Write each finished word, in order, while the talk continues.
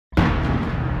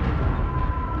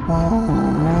We're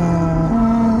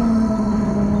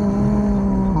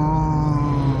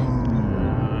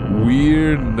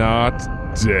Not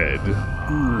Dead,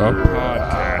 a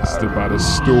podcast about a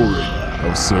story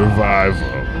of survival.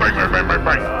 Bang, bang, bang, bang,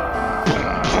 bang.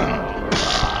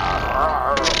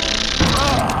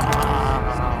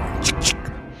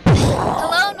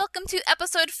 Hello and welcome to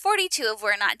episode 42 of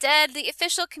We're Not Dead, the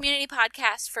official community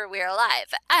podcast for We're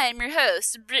Alive. I'm your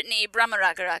host, Brittany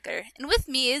Brahmaragaraker, and with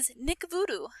me is Nick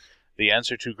Voodoo. The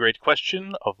answer to great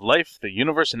question of life, the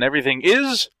universe, and everything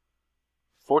is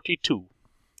 42.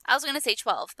 I was going to say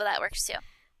 12, but that works too.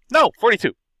 No,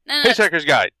 42. No. Hitchhiker's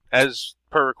Guide, as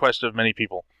per request of many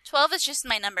people. 12 is just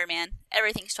my number, man.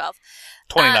 Everything's 12.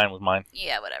 29 was mine.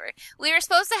 Yeah, whatever. We were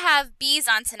supposed to have Bees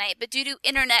on tonight, but due to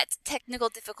internet technical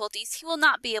difficulties, he will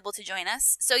not be able to join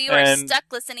us. So you are stuck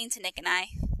listening to Nick and I.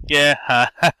 Yeah,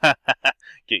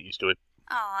 get used to it.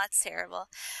 Oh, that's terrible.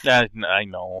 I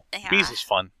know. Yeah. Bees is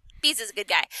fun. Bees is a good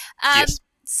guy. Yes.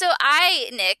 So I,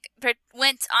 Nick,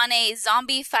 went on a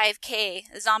zombie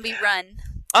 5K, a zombie run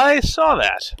I saw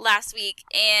that. last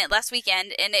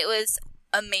weekend, and it was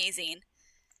amazing.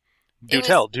 Do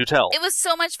tell. It was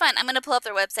so much fun. I'm going to pull up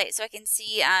their website so I can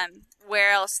see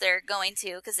where else they're going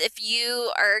to. Because if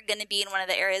you are going to be in one of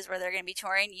the areas where they're going to be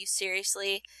touring, you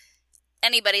seriously,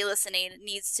 anybody listening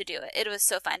needs to do it. It was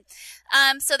so fun.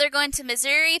 So they're going to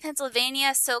Missouri,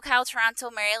 Pennsylvania, SoCal,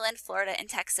 Toronto, Maryland, Florida, and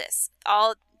Texas.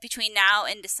 All between now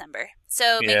and December.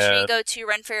 So make sure you go to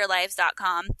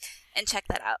runforyourlives.com and check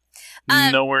that out.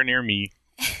 Nowhere near me.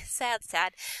 Sad.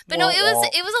 But no, it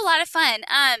was a lot of fun.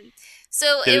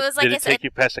 So it was like did it take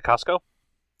you past the Costco?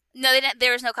 No, they didn't.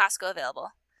 There was no Costco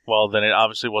available. Well, then it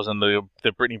obviously wasn't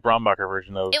the Brittany Brombacher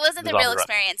version of it wasn't the Zombie real Run.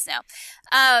 experience, no.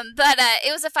 But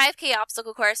it was a 5K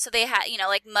obstacle course, so they had,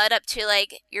 like mud up to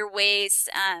like your waist,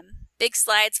 big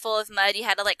slides full of mud. You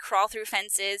had to like crawl through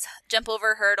fences, jump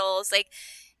over hurdles. Like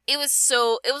it was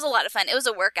a lot of fun. It was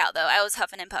a workout though. I was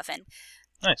huffing and puffing.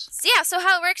 Nice. So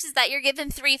how it works is that you're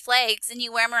given 3 flags and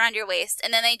you wear them around your waist,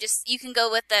 and then you can go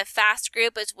with the fast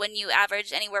group, which when you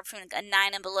average anywhere between a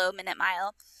 9 and below minute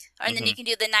mile, and then you can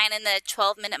do the 9 and the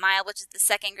 12 minute mile, which is the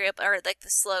second group, or like the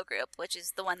slow group, which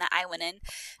is the one that I went in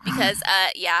because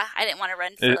I didn't want to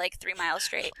run for like 3 miles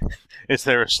straight. Is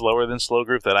there a slower than slow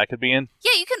group that I could be in?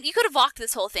 Yeah, you could have walked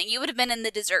this whole thing. You would have been in the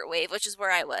dessert wave, which is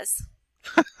where I was.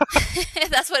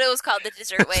 That's what it was called, the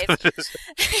dessert wave.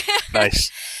 Nice.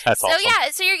 That's awesome.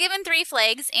 So you're given 3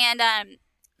 flags, and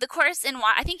the course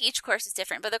I think each course is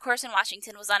different, but the course in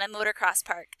Washington was on a motocross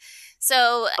park.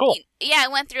 So cool. Yeah,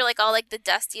 it went through like all like the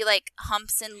dusty like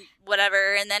humps and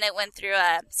whatever, and then it went through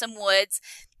some woods.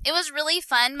 It was really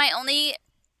fun.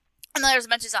 And there was a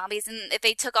bunch of zombies, and if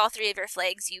they took all 3 of your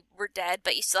flags, you were dead,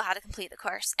 but you still had to complete the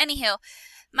course. Anywho,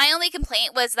 my only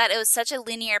complaint was that it was such a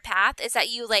linear path, is that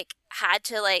you like had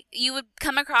to like, you would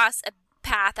come across a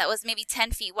path that was maybe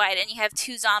 10 feet wide, and you have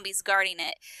 2 zombies guarding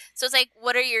it. So it's like,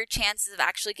 what are your chances of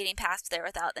actually getting past there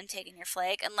without them taking your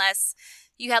flag? Unless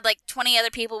you had like 20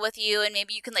 other people with you, and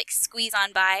maybe you can like squeeze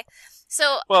on by.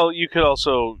 So well, you could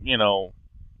also,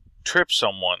 trip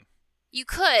someone. You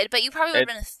could, but you probably would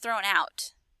have been thrown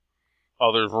out.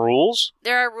 Oh, there's rules?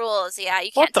 There are rules, yeah.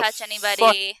 You can't touch anybody.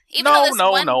 Fuck? Even though this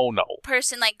one no.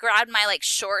 person like grabbed my like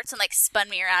shorts and like spun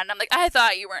me around. I'm like, I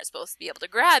thought you weren't supposed to be able to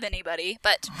grab anybody,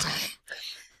 but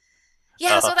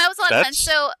yeah. So that was a lot of fun.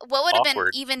 So what would have been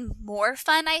even more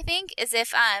fun, I think, is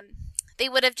if they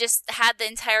would have just had the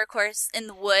entire course in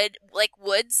the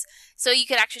woods, so you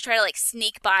could actually try to like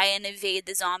sneak by and evade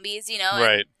the zombies,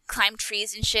 right? And climb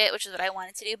trees and shit, which is what I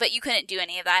wanted to do, but you couldn't do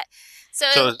any of that.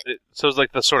 So it's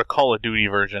like the sort of Call of Duty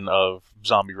version of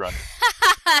Zombie Run.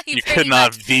 you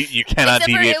cannot deviate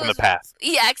from the path.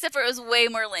 Yeah, except for it was way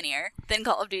more linear than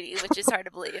Call of Duty, which is hard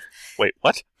to believe. Wait,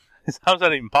 what? How is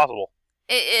that even possible?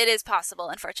 It is possible,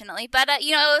 unfortunately, but it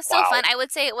was still fun. I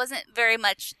would say it wasn't very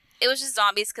much. It was just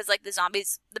zombies because like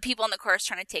the people in the course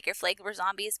trying to take your flag were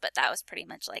zombies, but that was pretty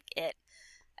much like it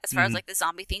as far as like the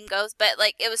zombie theme goes. But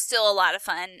like it was still a lot of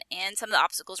fun, and some of the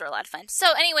obstacles were a lot of fun.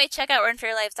 So anyway, check out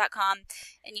runforyourlives.com,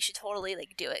 and you should totally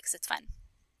like do it because it's fun.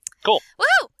 Cool.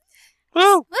 Woohoo!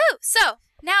 Woo! Woo! So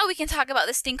now we can talk about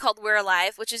this thing called We're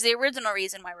Alive, which is the original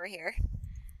reason why we're here.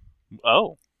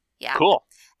 Oh. Yeah. Cool.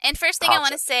 And first thing I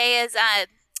want to say is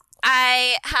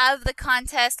I have the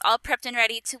contest all prepped and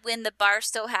ready to win the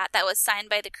Barstow hat that was signed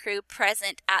by the crew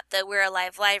present at the We're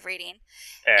Alive live reading.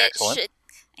 Excellent.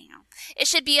 It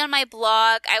should be on my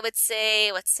blog, I would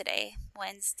say, what's today?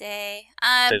 Wednesday?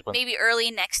 Maybe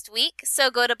early next week. So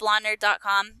go to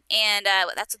blondnerd.com, and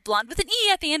that's blonde with an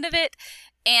E at the end of it.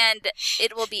 And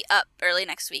it will be up early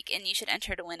next week, and you should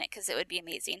enter to win it because it would be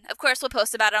amazing. Of course, we'll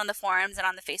post about it on the forums and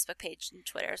on the Facebook page and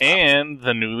Twitter as well. And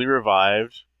the newly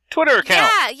revived Twitter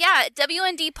account. Yeah.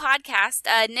 WND Podcast.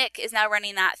 Nick is now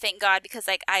running that, thank God, because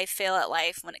I fail at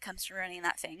life when it comes to running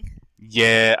that thing.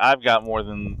 Yeah, I've got more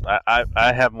than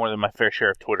I have more than my fair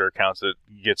share of Twitter accounts that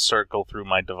get circled through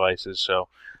my devices. So,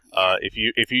 if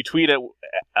you tweet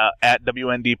at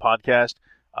WND Podcast,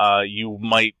 you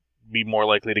might be more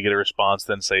likely to get a response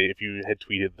than, say, if you had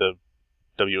tweeted the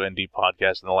WND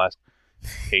Podcast in the last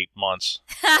 8 months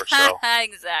or so.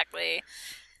 Exactly.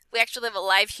 We actually have a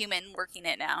live human working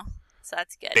it now, so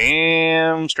that's good.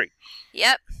 Damn straight.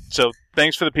 Yep. So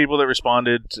thanks for the people that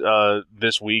responded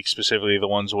this week, specifically the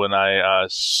ones when I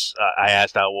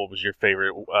asked out what was your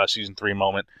favorite Season 3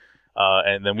 moment.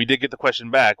 And then we did get the question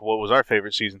back, what was our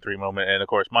favorite Season 3 moment? And, of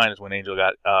course, mine is when Angel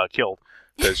got killed,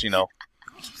 because,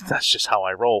 that's just how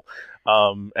I roll.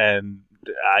 And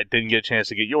I didn't get a chance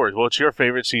to get yours. What's your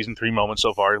favorite Season 3 moment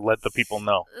so far? Let the people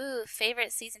know. Ooh,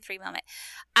 favorite Season 3 moment.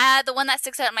 The one that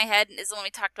sticks out in my head is the one we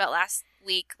talked about last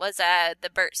week, was the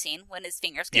Bert scene when his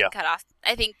fingers getting cut off.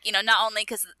 I think, not only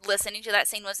because listening to that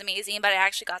scene was amazing, but I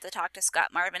actually got to talk to Scott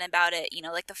Marvin about it,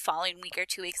 like the following week or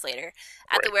 2 weeks later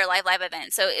at the We're Live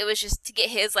event. So it was just to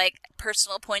get his,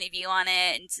 personal point of view on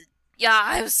it. And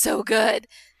it was so good.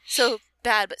 So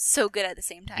bad, but so good at the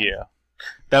same time. Yeah.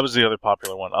 That was the other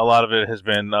popular one. A lot of it has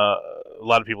been, a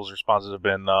lot of people's responses have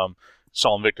been,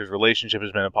 Saul and Victor's relationship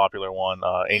has been a popular one.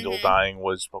 Angel dying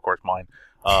was, of course, mine.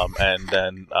 And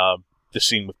then, the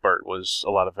scene with Bert was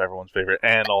a lot of everyone's favorite,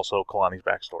 and also Kalani's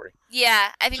backstory.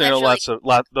 Yeah, I think so,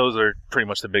 that's those are pretty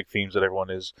much the big themes that everyone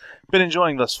has been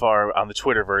enjoying thus far on the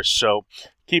Twitterverse. So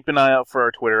keep an eye out for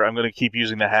our Twitter. I'm going to keep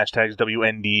using the hashtags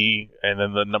WND and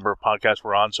then the number of podcasts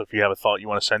we're on. So if you have a thought you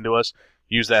want to send to us,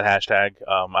 use that hashtag.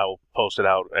 I will post it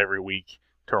out every week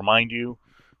to remind you.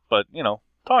 But,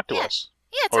 talk to us.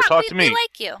 Yeah, talk to me. We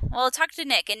like you. Well, talk to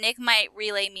Nick, and Nick might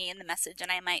relay me in the message,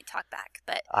 and I might talk back.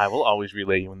 But I will always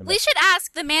relay you in the message. We should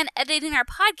ask the man editing our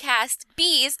podcast,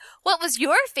 Bees, what was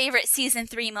your favorite Season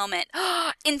 3 moment?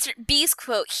 Insert Bees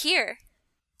quote here.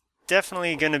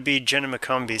 Definitely going to be Jenna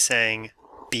McCombie saying,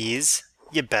 "Bees,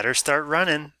 you better start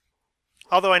running."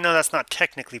 Although I know that's not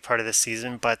technically part of this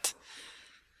season, but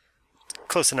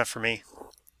close enough for me.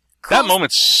 Cool. That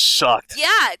moment sucked.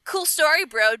 Yeah, cool story,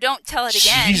 bro. Don't tell it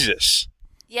again. Jesus.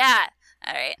 Yeah.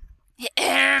 All right. So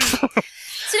now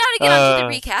to get on to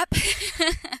the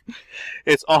recap.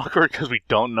 It's awkward because we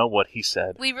don't know what he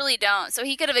said. We really don't. So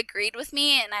he could have agreed with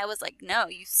me, and I was like, no,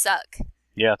 you suck.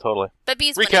 Yeah, totally. But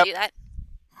Bees wouldn't do that.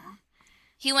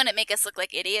 He wouldn't make us look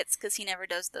like idiots because he never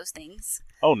does those things.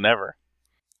 Oh, never.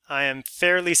 I am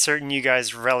fairly certain you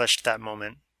guys relished that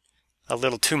moment. A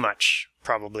little too much,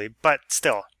 probably, but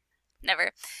still.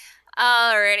 Never.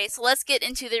 Alrighty, so let's get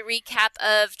into the recap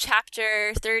of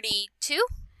Chapter 32.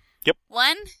 Yep.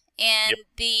 1, and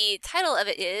the title of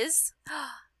it is...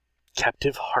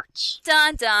 Captive Hearts.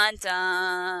 Dun, dun,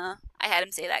 dun. I had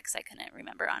him say that because I couldn't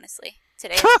remember, honestly.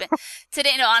 Today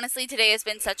has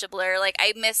been such a blur.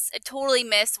 I totally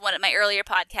missed one of my earlier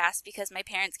podcasts because my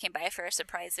parents came by for a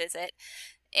surprise visit,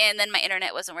 and then my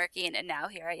internet wasn't working, and now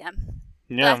here I am.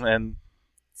 Yeah, and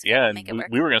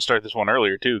we were going to start this one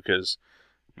earlier, too, because,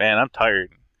 man, I'm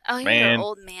tired. Oh, you're an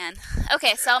old man.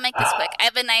 Okay, so I'll make this quick. I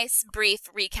have a nice, brief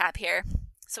recap here,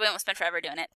 so we won't spend forever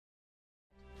doing it.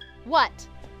 What?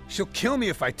 She'll kill me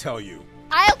if I tell you.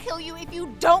 I'll kill you if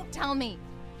you don't tell me.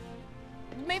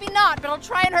 Maybe not, but I'll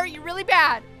try and hurt you really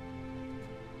bad.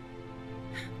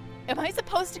 Am I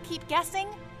supposed to keep guessing?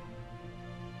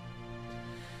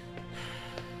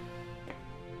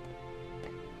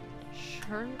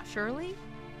 Shirley?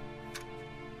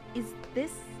 Is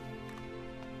this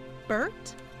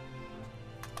Bert?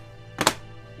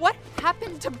 What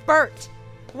happened to Bert?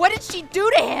 What did she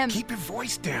do to him? Keep your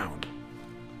voice down.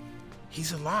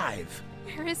 He's alive.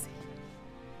 Where is he?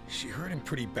 She hurt him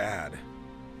pretty bad.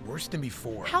 Worse than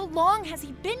before. How long has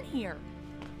he been here?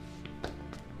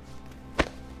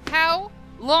 How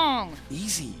long?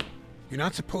 Easy. You're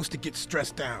not supposed to get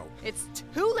stressed out. It's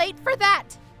too late for that.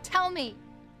 Tell me.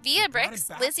 Via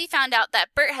Bricks, Lizzie found out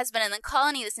that Bert has been in the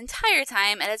colony this entire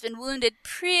time and has been wounded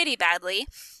pretty badly.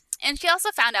 And she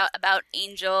also found out about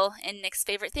Angel, and Nick's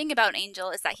favorite thing about Angel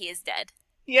is that he is dead.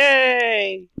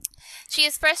 Yay! She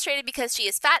is frustrated because she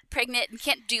is fat, pregnant, and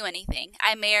can't do anything.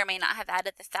 I may or may not have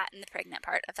added the fat and the pregnant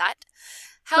part of that.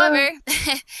 However,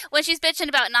 when she's bitching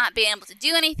about not being able to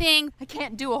do anything... I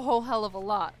can't do a whole hell of a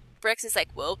lot. Brooks is like,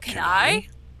 well, can I?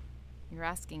 You're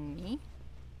asking me?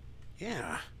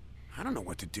 Yeah, I don't know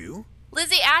what to do.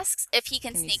 Lizzie asks if he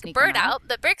can sneak Bert out,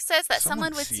 but Brooks says that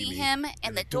someone would see him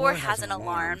and the door has an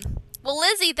alarm. Well,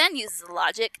 Lizzie then uses the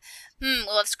logic.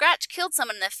 Well, if Scratch killed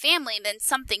someone in the family, then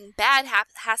something bad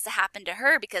has to happen to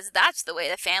her because that's the way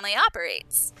the family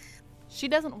operates. She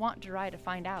doesn't want Durai to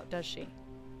find out, does she?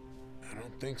 I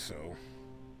don't think so.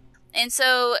 And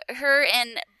so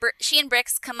she and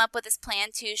Brix come up with this plan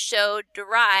to show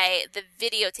Durai the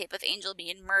videotape of Angel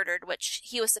being murdered, which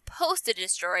he was supposed to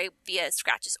destroy via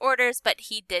Scratch's orders, but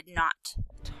he did not.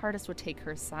 TARDIS would take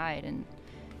her side, and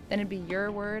then it'd be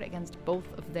your word against both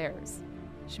of theirs.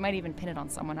 She might even pin it on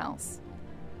someone else.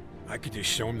 I could just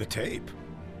show him the tape.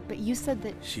 But you said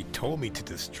that... She told me to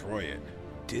destroy it.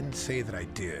 Didn't say that I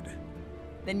did.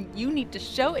 Then you need to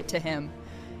show it to him.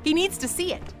 He needs to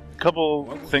see it.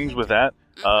 Couple things with that.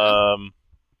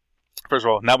 First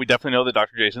of all, now we definitely know that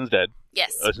Dr. Jason's dead.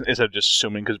 Yes. Instead of just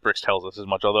assuming because Brix tells us as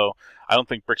much, although I don't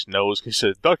think Brix knows. He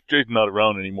said, Dr. Jason's not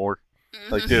around anymore.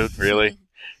 Like, dude, really?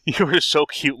 You were so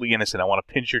cutely innocent. I want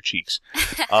to pinch your cheeks.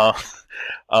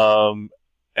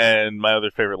 And my other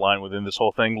favorite line within this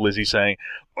whole thing, Lizzie saying,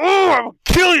 "Oh, I will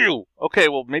kill you!" Okay,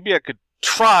 well, maybe I could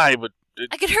try, but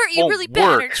I could hurt you really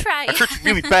bad or try. I hurt you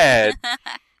really bad.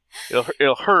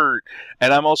 It'll hurt.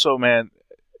 And I'm also, man,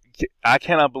 I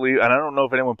cannot believe, and I don't know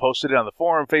if anyone posted it on the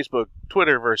forum, Facebook,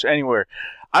 Twitterverse, anywhere.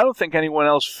 I don't think anyone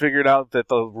else figured out that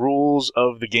the rules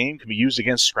of the game can be used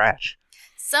against Scratch.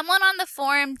 Someone on the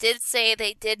forum did say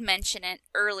they did mention it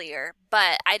earlier,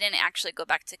 but I didn't actually go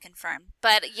back to confirm.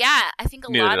 But yeah, I think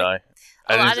I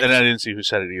didn't see who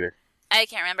said it either. I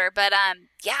can't remember, but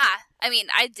yeah. I mean,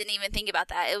 I didn't even think about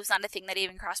that. It was not a thing that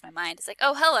even crossed my mind. It's like,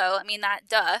 oh, hello. I mean, that,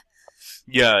 duh.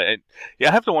 Yeah, I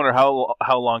have to wonder how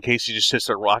long Casey just sits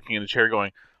there rocking in the chair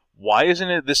going, why isn't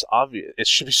it this obvious? It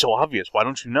should be so obvious. Why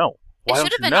don't you know? Why it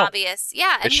should have been obvious.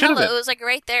 Yeah, I mean, hello, it was like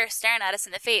right there staring at us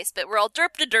in the face, but we're all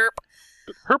derp-de-derp.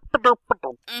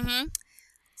 Mm-hmm.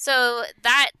 So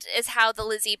that is how the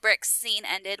Lizzie Brix scene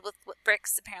ended, with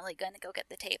Brix apparently going to go get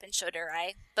the tape and show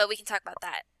Durai. But we can talk about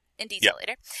that in detail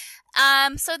later.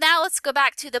 So now let's go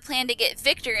back to the plan to get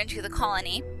Victor into the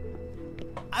colony.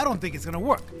 I don't think it's gonna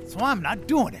work, so I'm not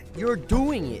doing it. You're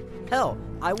doing it. Hell,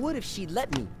 I would if she'd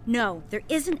let me. No, there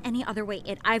isn't any other way.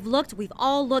 I've looked, we've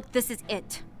all looked, this is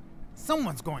it.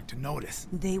 Someone's going to notice.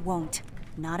 They won't.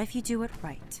 Not if you do it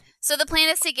right. So the plan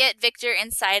is to get Victor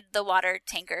inside the water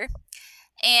tanker.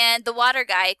 And the water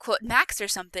guy, quote, Max or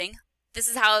something, this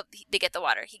is how they get the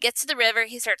water. He gets to the river,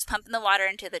 he starts pumping the water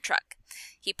into the truck.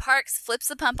 He parks, flips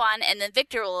the pump on, and then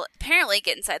Victor will apparently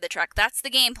get inside the truck. That's the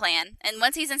game plan. And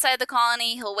once he's inside the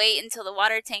colony, he'll wait in the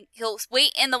water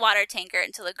tanker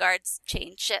until the guards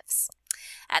change shifts.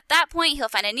 At that point, he'll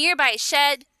find a nearby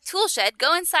tool shed,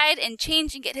 go inside and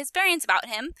change and get his bearings about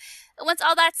him. Once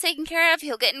all that's taken care of,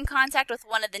 he'll get in contact with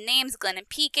one of the names Glenn and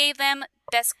Pete gave them.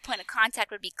 Best point of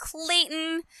contact would be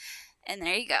Clayton. And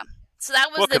there you go. So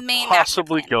that was the main What could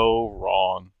possibly go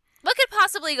wrong? What could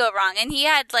possibly go wrong? And he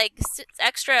had like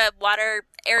extra water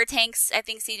air tanks, I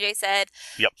think CJ said.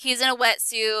 Yep. He's in a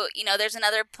wetsuit. You know, there's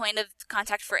another point of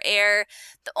contact for air.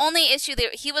 The only issue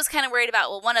that he was kind of worried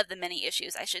about, well, one of the many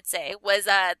issues, I should say, was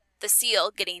the seal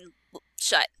getting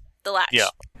shut, the latch. Yeah.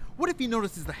 What if he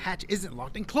notices the hatch isn't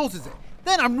locked and closes it?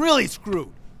 Then I'm really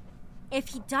screwed. If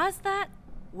he does that,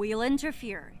 we'll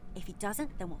interfere. If he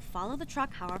doesn't, then we'll follow the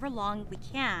truck however long we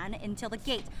can until the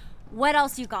gate. What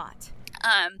else you got?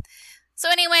 So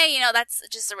anyway, you know, that's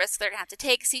just a risk they're going to have to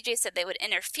take. CJ said they would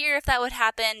interfere if that would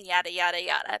happen, yada, yada,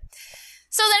 yada.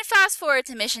 So then fast forward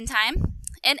to mission time,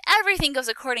 and everything goes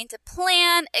according to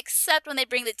plan, except when they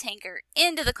bring the tanker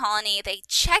into the colony, they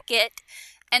check it,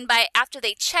 and after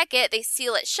they check it, they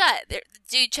seal it shut. The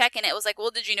dude checking it was like,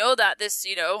 well, did you know that this,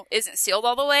 isn't sealed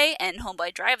all the way? And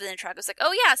homeboy driving the truck was like,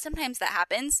 oh yeah, sometimes that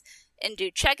happens. And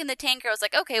dude checking the tanker was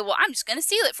like, okay, well, I'm just going to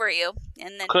seal it for you.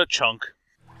 And then... Ka-chunk.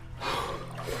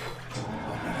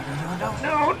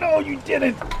 No, you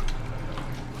didn't.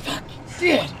 Fuck, you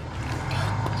did.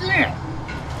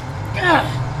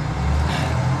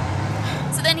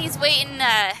 So then he's waiting,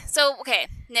 okay,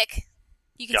 Nick,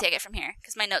 you can take it from here,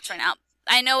 because my notes ran out.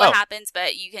 I know what happens,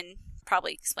 but you can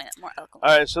probably explain it more eloquently.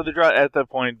 Alright, so at that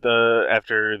point,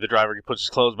 after the driver puts his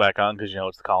clothes back on, because,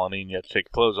 it's the colony, and you have to take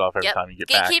your clothes off every time you get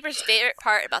back. Gatekeeper's favorite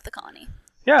part about the colony.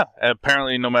 Yeah,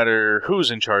 apparently no matter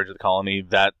who's in charge of the colony,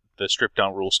 the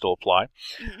strip-down rules still apply.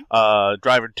 Mm-hmm.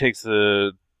 Driver takes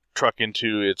the truck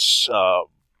into its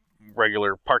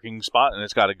regular parking spot, and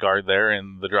it's got a guard there,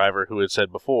 and the driver who had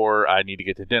said before, I need to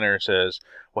get to dinner, says,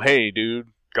 well, hey, dude,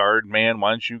 guard man,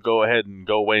 why don't you go ahead and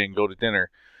go away and go to dinner?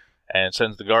 And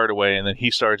sends the guard away, and then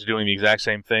he starts doing the exact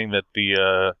same thing that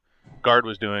the guard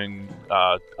was doing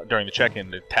during the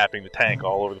check-in, tapping the tank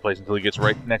all over the place until he gets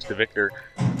right next to Victor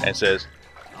and says,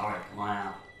 Alright, come on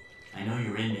out. I know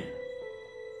you're in there.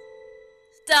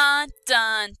 Dun,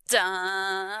 dun,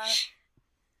 dun.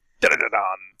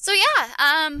 Da-da-da-dun. So yeah,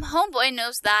 Homeboy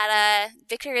knows that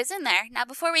Victor is in there. Now,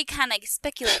 before we kind of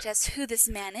speculate as to who this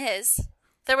man is,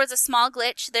 there was a small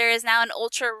glitch. There is now an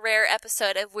ultra-rare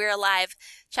episode of We're Alive,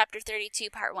 Chapter 32,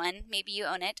 Part 1. Maybe you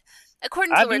own it.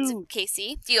 According to the words of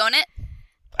Casey. Do you own it?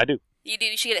 I do. You do.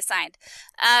 You should get it signed.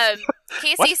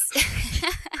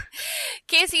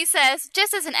 Casey says,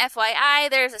 just as an FYI,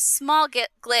 there's a small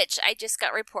glitch I just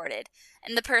got reported.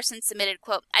 And the person submitted,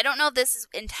 quote, I don't know if this is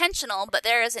intentional, but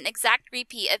there is an exact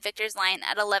repeat of Victor's line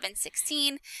at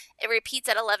 11:16. It repeats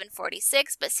at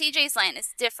 11:46, but CJ's line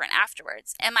is different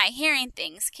afterwards. Am I hearing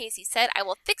things? Casey said, I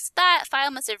will fix that.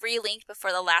 File must have relinked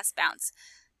before the last bounce.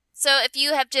 So if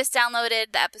you have just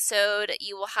downloaded the episode,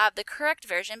 you will have the correct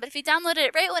version. But if you downloaded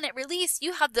it right when it released,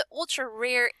 you have the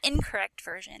ultra-rare incorrect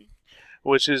version.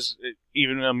 Which is,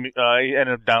 even, I ended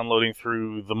up downloading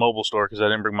through the mobile store because I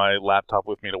didn't bring my laptop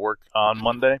with me to work on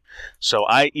Monday. So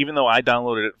even though I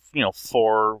downloaded it,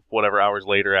 4 whatever hours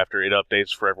later after it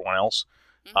updates for everyone else,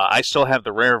 I still have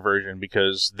the rare version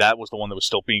because that was the one that was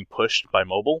still being pushed by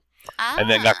mobile. And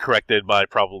then got corrected by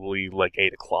probably like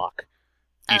 8 o'clock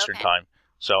Eastern time.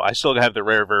 So I still have the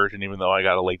rare version even though I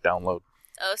got a late download.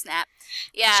 Oh, snap.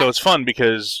 Yeah. So it's fun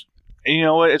because, you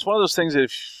know what, it's one of those things that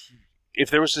if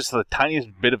there was just the tiniest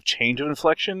bit of change of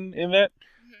inflection in that,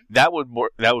 that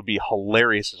would be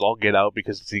hilarious as all get out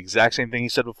because it's the exact same thing he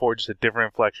said before, just a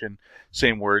different inflection,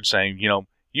 same words saying,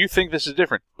 you think this is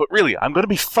different, but really, I'm going to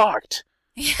be fucked.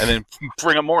 And then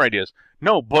bring up more ideas.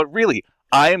 No, but really,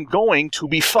 I am going to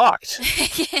be fucked.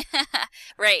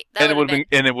 Right. It would have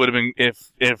been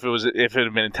if it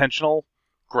had been intentional,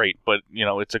 great. But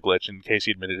it's a glitch, and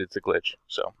Casey admitted it's a glitch.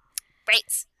 So.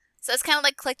 Right. So it's kind of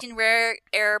like collecting rare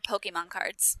Pokemon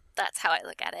cards. That's how I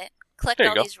look at it. Collect there you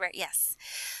all go. these rare. Yes.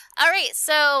 All right.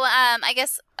 So I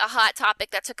guess a hot topic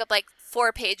that took up like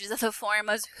 4 pages of the forum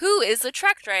was who is the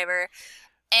truck driver,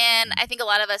 and I think a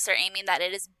lot of us are aiming that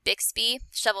it is Bixby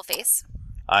Shovelface.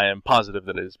 I am positive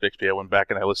that it is Bixby. I went back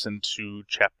and I listened to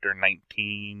chapter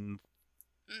 19.3?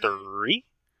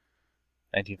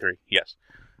 19.3, yes.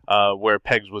 Where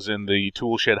Pegs was in the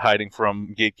tool shed hiding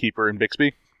from Gatekeeper and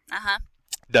Bixby. Uh-huh.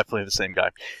 Definitely the same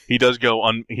guy. He does go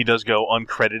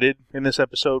uncredited in this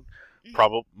episode.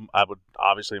 Probably, I would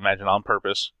obviously imagine on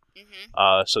purpose.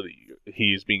 So that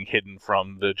he is being hidden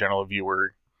from the general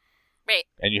viewer. Right.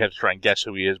 And you have to try and guess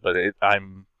who he is, but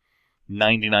I'm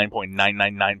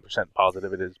 99.999%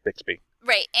 positive it is Bixby.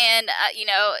 Right, and,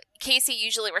 Casey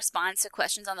usually responds to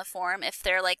questions on the forum if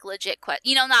they're, like, legit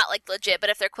not, like, legit, but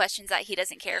if they're questions that he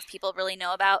doesn't care if people really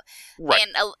know about. Right.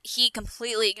 And he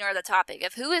completely ignored the topic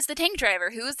of who is the tank driver?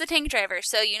 Who is the tank driver?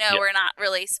 So, we're not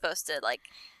really supposed to, like...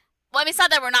 Well, I mean, it's not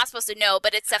that we're not supposed to know,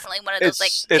 but it's definitely one of those,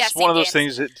 It's one of those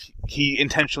games. things that he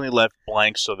intentionally left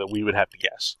blank so that we would have to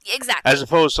guess. Exactly. As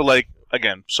opposed to, like,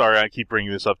 again, sorry I keep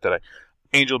bringing this up today,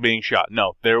 Angel being shot.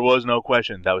 No, there was no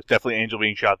question. That was definitely Angel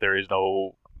being shot. There is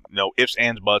no ifs,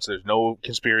 ands, buts. There's no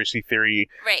conspiracy theory.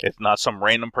 Right. It's not some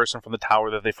random person from the tower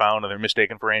that they found and they're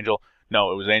mistaken for Angel.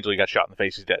 No, it was Angel. He got shot in the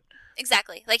face. He's dead.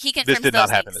 Exactly. Like, he confirms This did those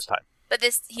not happen things. this time. But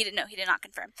he did not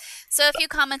confirm. So a few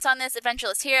comments on this.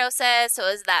 Adventureless Hero says, so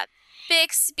is that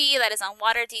Bixby that is on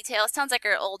water detail? Sounds like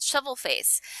our old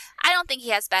Shovelface. I don't think he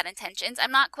has bad intentions.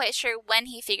 I'm not quite sure when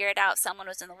he figured out someone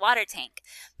was in the water tank.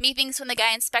 Methinks when the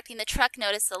guy inspecting the truck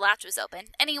noticed the latch was open.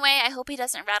 Anyway, I hope he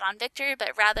doesn't rat on Victor,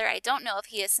 but rather I don't know if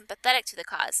he is sympathetic to the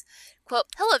cause. Quote,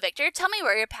 hello Victor, tell me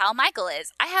where your pal Michael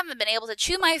is. I haven't been able to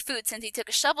chew my food since he took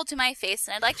a shovel to my face,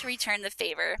 and I'd like to return the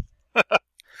favor.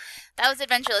 That was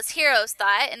Adventureless Hero's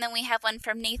thought, and then we have one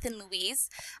from Nathan Louise.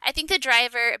 I think the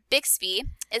driver, Bixby,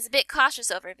 is a bit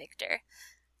cautious over Victor,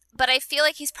 but I feel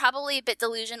like he's probably a bit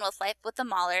delusional with life with the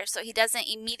Mauler, so he doesn't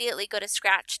immediately go to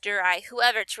Scratch, Durai,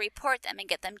 whoever to report them and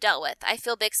get them dealt with. I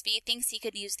feel Bixby thinks he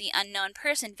could use the unknown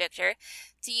person, Victor,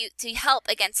 to help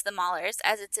against the Maulers,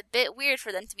 as it's a bit weird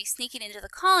for them to be sneaking into the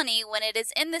colony when it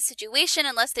is in this situation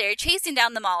unless they are chasing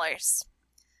down the Maulers.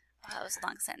 Wow, that was a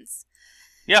long sentence.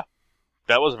 Yeah.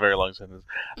 That was a very long sentence.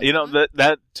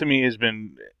 That to me has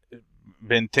been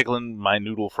tickling my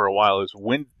noodle for a while. Is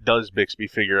when does Bixby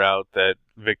figure out that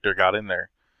Victor got in there?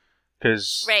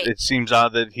 Because It seems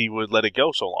odd that he would let it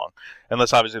go so long.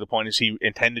 Unless obviously the point is he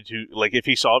intended to, like if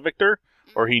he saw Victor,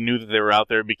 or he knew that they were out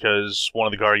there because one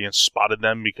of the Guardians spotted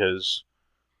them because,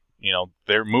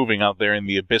 they're moving out there in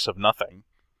the abyss of nothing.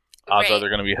 Odds are they're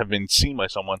going to have been seen by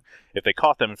someone. If they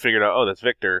caught them and figured out, oh, that's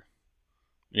Victor,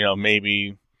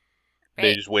 maybe...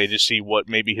 They just waited to see what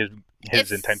maybe his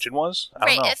his intention was.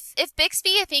 I don't know. If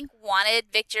Bixby, I think, wanted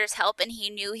Victor's help and he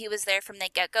knew he was there from the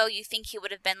get-go, you think he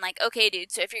would have been like, okay,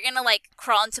 dude, so if you're gonna, like,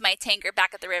 crawl into my tanker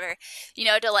back at the river, you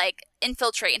know, to, like,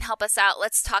 infiltrate and help us out,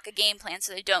 let's talk a game plan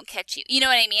so they don't catch you. You know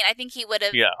what I mean? I think he would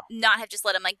have not have just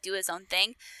let him, like, do his own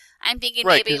thing. I'm thinking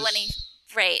maybe when he...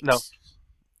 Right. No.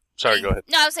 Sorry, go ahead.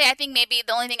 No, I was saying, I think maybe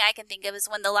the only thing I can think of is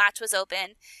when the latch was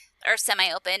open, or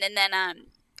semi-open, and then,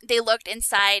 they looked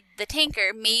inside the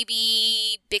tanker.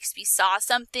 Maybe Bixby saw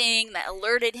something that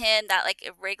alerted him that, like,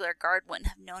 a regular guard wouldn't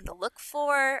have known to look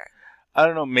for. I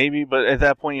don't know, maybe, but at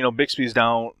that point, you know, Bixby's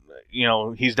down, you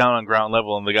know, he's down on ground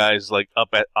level, and the guy's, like,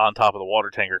 up on top of the water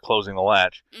tanker closing the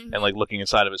latch and, like, looking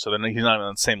inside of it, so then he's not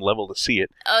on the same level to see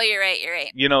it. Oh, you're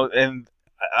right. You know, and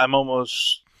I'm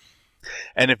almost...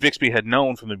 And if Bixby had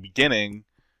known from the beginning,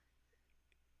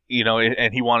 you know,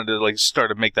 and he wanted to, like, start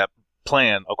to make that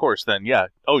plan, of course, then, yeah.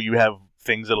 Oh, you have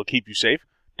things that'll keep you safe?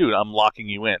 Dude, I'm locking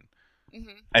you in.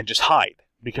 And just hide,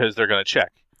 because they're going to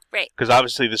check. Right. Because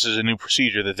obviously this is a new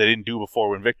procedure that they didn't do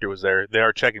before when Victor was there. They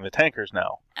are checking the tankers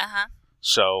now.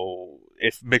 So,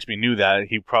 if Bixby knew that,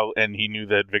 and he knew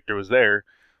that Victor was there,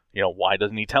 you know, why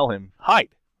doesn't he tell him? Hide.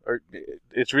 Or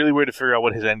it's really weird to figure out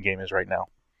what his end game is right now.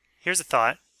 Here's a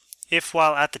thought. If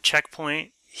while at the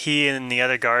checkpoint, he and the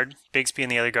other guard, Bixby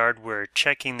and the other guard, were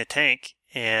checking the tank,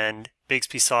 and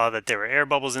Bixby saw that there were air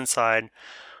bubbles inside,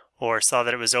 or saw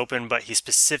that it was open, but he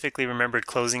specifically remembered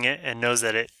closing it and knows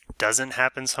that it doesn't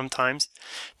happen sometimes,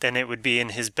 then it would be in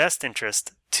his best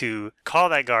interest to call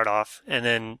that guard off and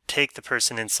then take the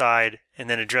person inside and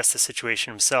then address the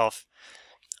situation himself.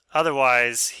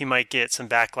 Otherwise, he might get some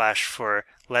backlash for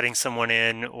letting someone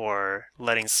in or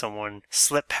letting someone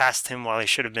slip past him while he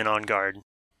should have been on guard.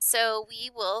 So we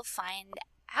will find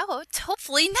out,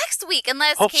 hopefully, next week,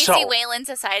 unless Hope Casey so. Wayland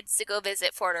decides to go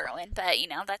visit Fort Irwin. But, you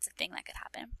know, that's a thing that could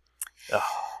happen.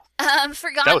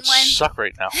 Forgotten That would One suck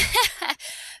right now.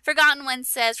 Forgotten One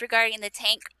says, regarding the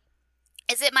tank,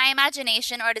 is it my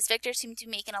imagination, or does Victor seem to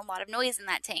be making a lot of noise in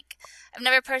that tank? I've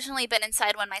never personally been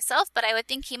inside one myself, but I would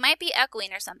think he might be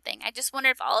echoing or something. I just wonder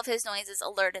if all of his noises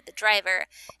alerted the driver.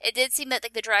 It did seem that,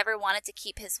 like, the driver wanted to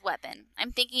keep his weapon.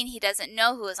 I'm thinking he doesn't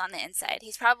know who is on the inside.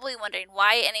 He's probably wondering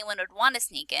why anyone would want to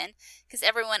sneak in, because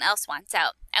everyone else wants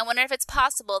out. I wonder if it's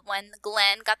possible when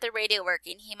Glenn got the radio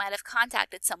working, he might have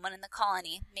contacted someone in the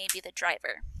colony, maybe the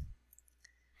driver.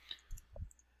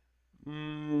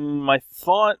 My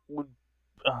thought would...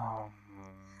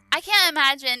 I can't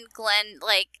imagine Glenn,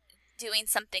 like, doing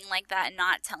something like that and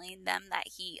not telling them that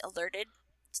he alerted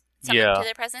someone to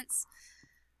their presence.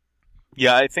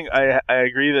 Yeah, I think I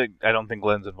agree that I don't think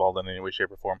Glenn's involved in any way, shape,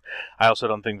 or form. I also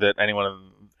don't think that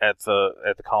anyone at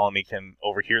the colony can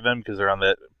overhear them because they're on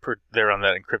that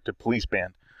encrypted police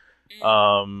band.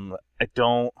 I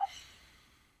don't.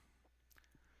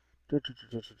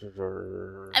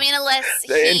 I mean, unless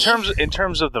in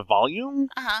terms of the volume.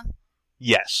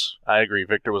 Yes, I agree.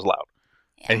 Victor was loud.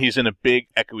 Yeah. And he's in a big,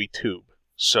 echoey tube.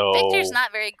 So Victor's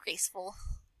not very graceful.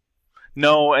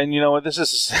 No, and you know what? This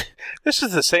is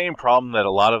the same problem that a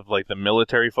lot of, like, the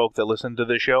military folk that listen to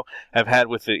this show have had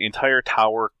with the entire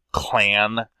Tower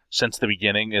clan since the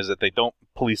beginning, is that they don't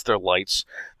police their lights.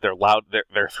 They're loud.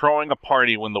 They're throwing a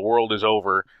party when the world is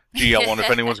over. Gee, I wonder if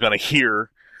anyone's going to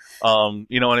hear.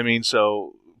 You know what I mean?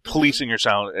 So policing your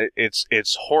sound,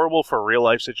 it's horrible for real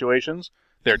life situations.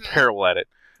 They're terrible at it.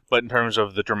 But in terms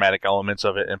of the dramatic elements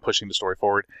of it and pushing the story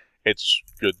forward, it's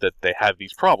good that they have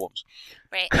these problems.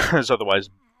 Right. Because otherwise,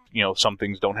 you know, some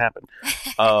things don't happen.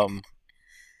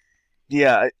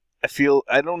 Yeah,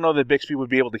 I don't know that Bixby would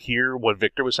be able to hear what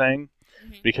Victor was saying.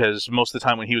 Because most of the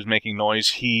time when he was making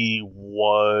noise,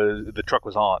 the truck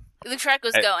was on. The truck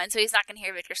was going, so he's not going to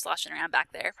hear Victor sloshing around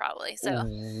back there, probably. So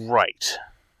Right.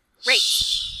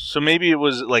 So maybe it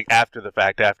was, like, after the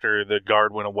fact, after the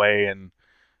guard went away and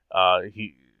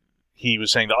he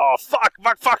was saying, oh, fuck,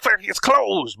 it's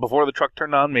closed, before the truck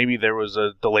turned on. Maybe there was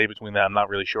a delay between that. I'm not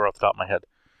really sure off the top of my head.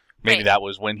 Maybe that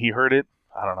was when he heard it.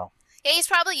 I don't know. Yeah, he's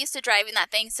probably used to driving that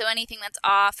thing, so anything that's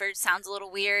off or sounds a little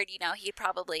weird, you know, he'd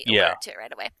probably alert to it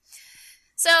right away.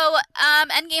 So,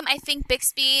 Endgame, I think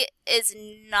Bixby is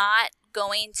not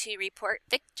going to report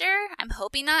Victor. I'm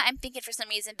hoping not. I'm thinking for some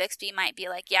reason Bixby might be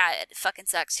like, yeah, it fucking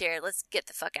sucks here. Let's get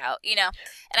the fuck out, you know?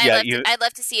 And I'd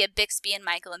love to see a Bixby and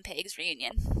Michael and Peg's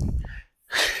reunion.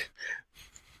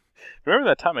 Remember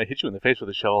that time I hit you in the face with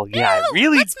a shovel? Yeah, I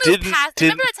really didn't.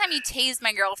 Remember that time you tased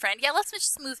my girlfriend? Yeah, let's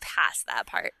just move past that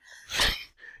part.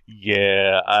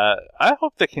 Yeah, I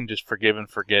hope they can just forgive and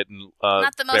forget. And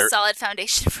not the most solid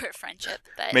foundation for a friendship,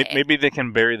 but maybe they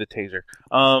can bury the taser.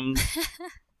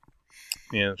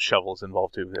 You know, shovels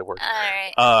involved too. It works. All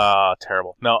right.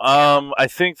 Terrible. No. I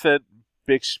think that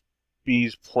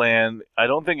Bixby's plan, I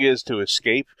don't think it is to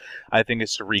escape. I think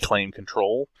it's to reclaim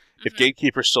control. If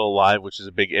Gatekeeper's still alive, which is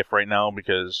a big if right now,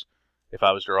 because if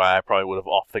I was Durai, I probably would have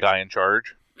offed the guy in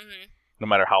charge. No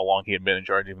matter how long he had been in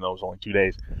charge, even though it was only 2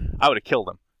 days. I would have killed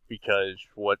him, because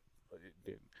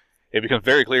it becomes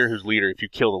very clear who's leader if you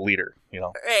kill the leader,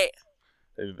 Right.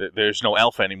 There's no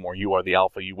alpha anymore. You are the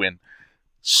alpha. You win.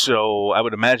 So I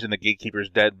would imagine the Gatekeeper's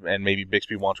dead, and maybe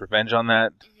Bixby wants revenge on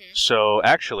that. So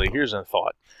actually, here's a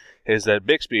thought, is that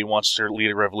Bixby wants to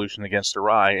lead a revolution against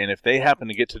Durai, and if they happen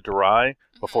to get to Durai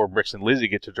before Brix and Lizzie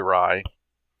get to Durai,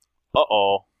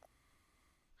 no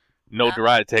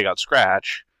Durai to take out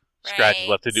Scratch. Scratch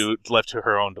is left to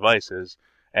her own devices,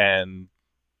 and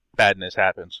badness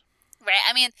happens. Right.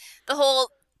 I mean, the whole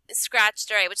Scratch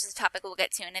story, which is a topic we'll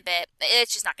get to in a bit,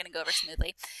 it's just not going to go over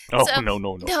smoothly. Oh, so, no.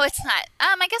 No, it's not.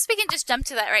 I guess we can just jump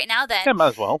to that right now then. Yeah, might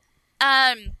as well.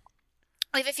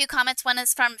 We have a few comments. One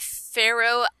is from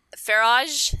Faraj,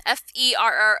 Ferroaj.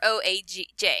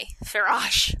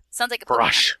 Faraj. Sounds like a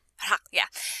Faraj. Yeah.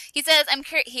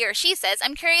 He or she says,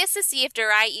 I'm curious to see if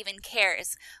Durai even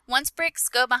cares. Once Brix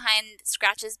go behind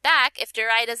Scratch's back, if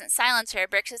Durai doesn't silence her,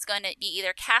 Brix is going to be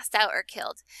either cast out or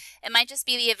killed. It might just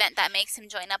be the event that makes him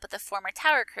join up with the former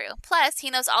tower crew. Plus, he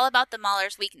knows all about the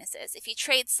Mauler's weaknesses. If he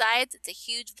trades sides, it's a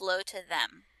huge blow to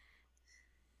them.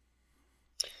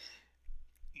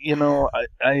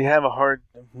 I have a hard...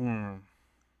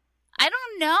 I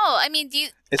don't know. I mean,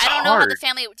 It's I don't know how hard. the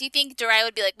family... Do you think Durai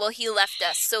would be like, well, he left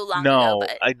us so long No, ago,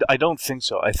 but... I don't think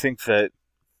so. I think that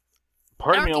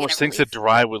part of me almost thinks that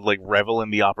Durai would revel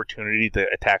in the opportunity to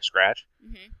attack Scratch.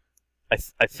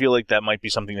 I feel like that might be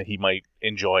something that he might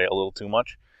enjoy a little too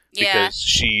much, because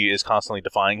she is constantly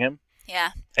defying him.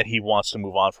 Yeah. And he wants to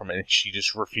move on from it, and she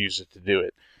just refuses to do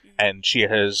it. And she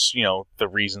has, the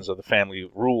reasons of the family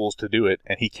rules to do it,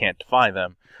 and he can't defy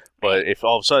them. But if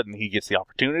all of a sudden he gets the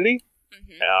opportunity,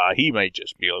 he may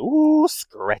just be like, "Ooh,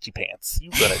 scratchy pants,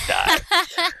 you gonna die."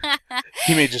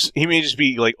 he may just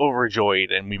be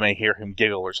overjoyed, and we may hear him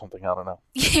giggle or something. I don't know.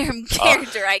 Hear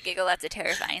Durai giggle. That's a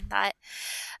terrifying thought.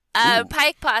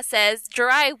 Pike Paw says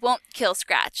Durai won't kill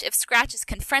Scratch. If Scratch is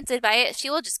confronted by it, she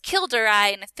will just kill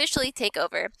Durai and officially take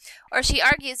over. Or she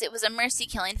argues it was a mercy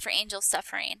killing for Angel's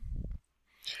suffering.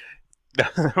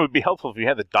 It would be helpful if you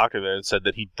had the doctor there that said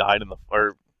that he died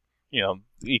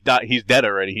he's dead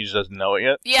already. He just doesn't know it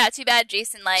yet. Yeah, too bad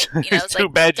Jason, it's too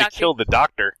bad you killed the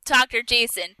doctor. Dr.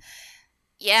 Jason.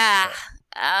 Yeah.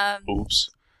 Oops.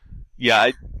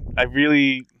 Yeah, I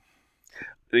really,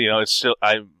 it's still,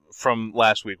 from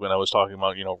last week when I was talking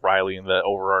about, Riley and the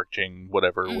overarching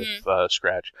whatever with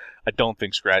Scratch, I don't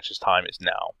think Scratch's time is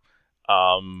now.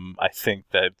 I think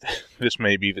that this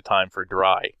may be the time for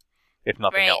Durai, if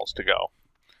nothing else, to go.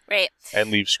 Right.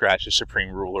 And leave Scratch as supreme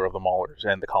ruler of the Maulers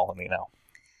and the colony now.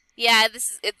 Yeah,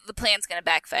 the plan's gonna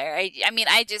backfire.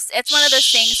 It's one of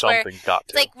those things where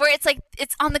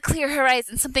it's on the clear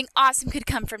horizon. Something awesome could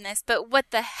come from this, but what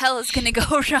the hell is gonna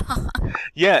go wrong?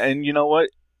 Yeah, and you know what?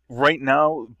 Right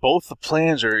now, both the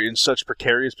plans are in such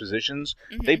precarious positions.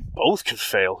 They both could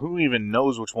fail. Who even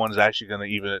knows which one is actually gonna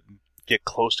even get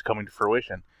close to coming to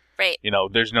fruition? Right.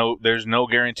 There's no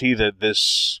guarantee that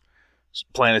this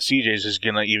plan of CJ's is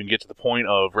gonna even get to the point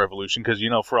of revolution, because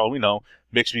for all we know,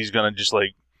 Bixby's gonna just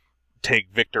take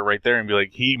Victor right there and be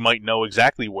like, he might know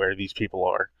exactly where these people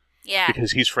are. Yeah.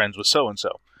 Because he's friends with so and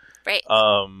so. Right.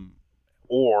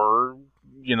 Or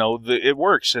it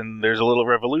works and there's a little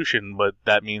revolution, but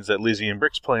that means that Lizzie and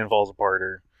Brix plan falls apart.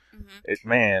 Or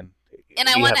man. And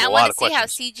I want to see how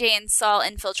CJ and Saul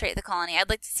infiltrate the colony. I'd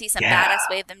like to see some badass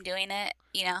way of them doing it.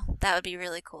 That would be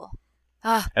really cool.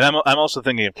 And I'm also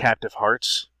thinking of Captive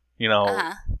Hearts.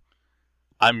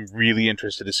 I'm really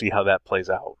interested to see how that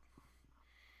plays out.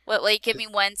 Give me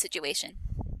one situation.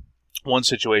 One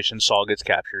situation, Saul gets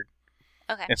captured.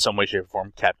 Okay. In some way, shape, or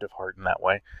form, Captive Heart in that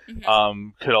way.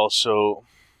 Could also,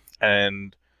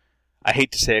 and I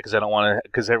hate to say it because I don't want to,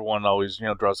 because everyone always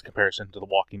draws a comparison to The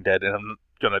Walking Dead, and I'm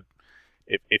gonna,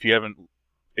 if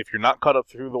you're not caught up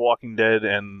through The Walking Dead,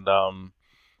 and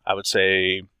I would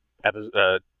say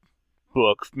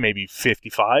book maybe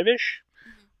 55-ish.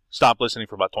 Stop listening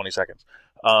for about 20 seconds.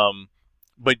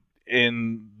 But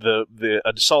in the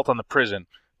assault on the prison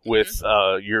with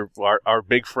our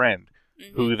big friend,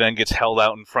 who then gets held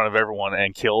out in front of everyone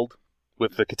and killed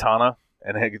with the katana,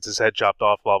 and gets his head chopped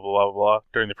off, blah blah blah blah,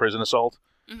 during the prison assault.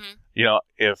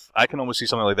 If I can almost see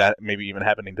something like that, maybe even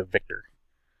happening to Victor.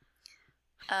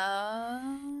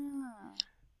 Oh.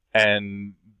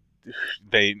 And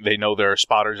they know there are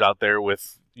spotters out there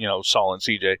with Saul and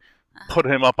CJ. Put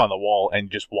him up on the wall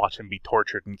and just watch him be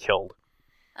tortured and killed.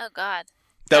 Oh God.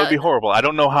 That would be horrible. I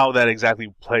don't know how that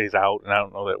exactly plays out, and I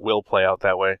don't know that it will play out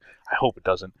that way. I hope it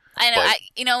doesn't. I know. But, When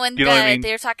you know what I mean?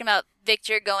 they were talking about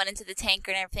Victor going into the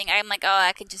tanker and everything, I'm like, oh,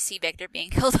 I can just see Victor being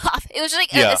killed off. It was just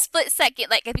like a split second.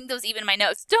 Like, I think that was even in my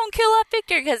notes. Don't kill off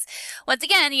Victor, because once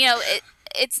again,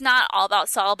 it's not all about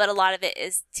Saul, but a lot of it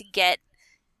is to get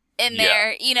in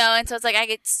there, and so it's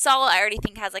like Saul, I already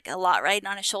think has like a lot riding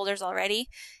on his shoulders already,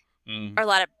 or a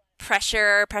lot of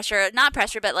pressure, not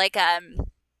pressure, but like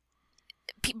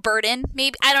burden,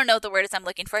 maybe. I don't know what the word is I'm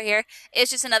looking for here. It's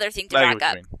just another thing to rack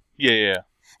up. Yeah.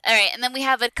 All right, and then we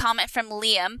have a comment from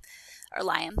Liam.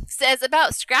 Says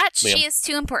about Scratch, she is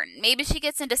too important. Maybe she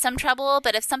gets into some trouble,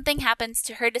 but if something happens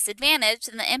to her disadvantage,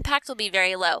 then the impact will be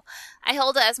very low. I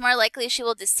hold it as more likely she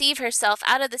will deceive herself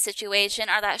out of the situation,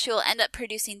 or that she will end up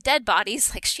producing dead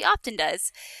bodies like she often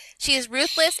does. She is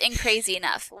ruthless and crazy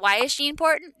enough. Why is she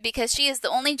important? Because she is the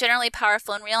only generally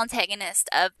powerful and real antagonist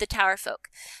of the Tower folk.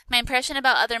 My impression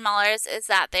about other Maulers is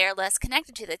that they are less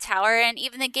connected to the Tower, and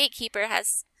even the Gatekeeper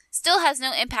still has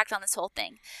no impact on this whole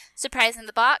thing. Surprise in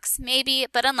the box? Maybe,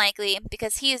 but unlikely,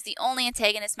 because he is the only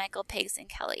antagonist Michael pegs in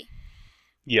Kelly.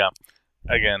 Yeah.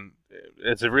 Again,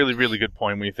 it's a really, really good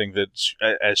point when you think that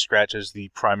as Scratch is the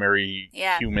primary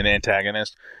human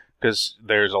antagonist, because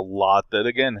there's a lot that,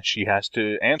 again, she has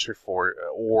to answer for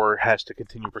or has to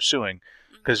continue pursuing.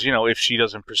 Because, if she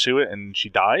doesn't pursue it and she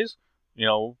dies,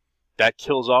 that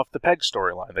kills off the Peg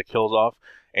storyline. That kills off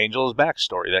Angel's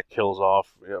backstory. That kills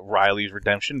off Riley's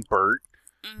redemption, Bert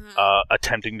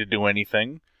attempting to do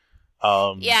anything.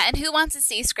 And who wants to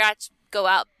see Scratch go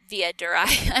out via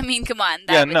Durai? I mean, come on.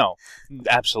 No,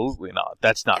 absolutely not.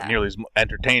 That's not nearly as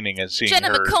entertaining as seeing Jenna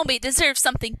her. McCombie deserves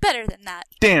something better than that.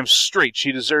 Damn straight,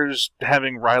 she deserves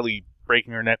having Riley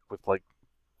breaking her neck with, like,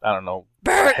 I don't know,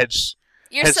 Bert!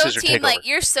 You're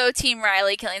so team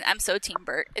Riley killing. I'm so team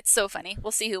Bert. It's so funny.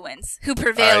 We'll see who wins. Who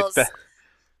prevails. Right,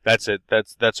 that's it.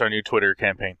 That's our new Twitter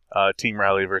campaign. Team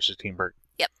Riley versus Team Bert.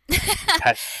 Yep.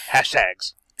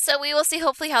 Hashtags. So we will see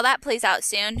hopefully how that plays out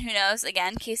soon. Who knows?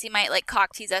 Again, Casey might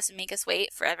cock tease us and make us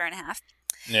wait forever and a half.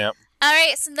 Yep. All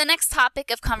right, so the next topic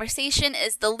of conversation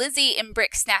is the Lizzie and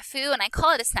Brick snafu, and I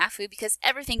call it a snafu because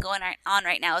everything going on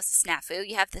right now is a snafu.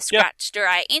 You have the Scratch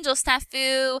Durai Angel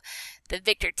snafu, the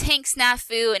Victor Tank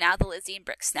snafu, and now the Lizzie and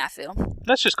Brick snafu.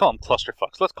 Let's just call them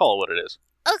clusterfucks. Let's call it what it is.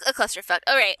 A clusterfuck.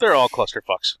 All right. They're all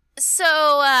clusterfucks.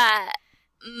 So,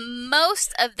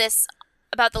 most of this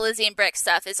about the Lizzie and Brick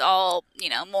stuff is all,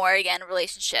 more, again,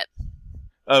 relationship.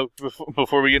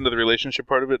 Before we get into the relationship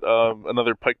part of it,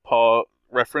 another Pike Paw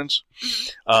reference.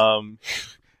 Mm-hmm.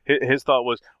 His thought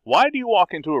was, why do you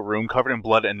walk into a room covered in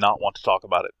blood and not want to talk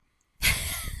about it?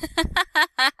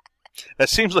 That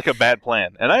seems like a bad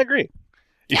plan, and I agree.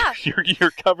 Yeah.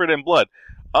 You're covered in blood.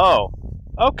 Oh,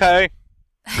 okay.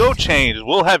 Go change.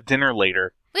 We'll have dinner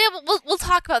later. We'll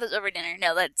talk about this over dinner.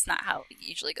 No, that's not how it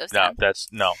usually goes down.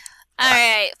 No. All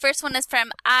right. First one is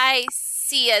from I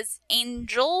See as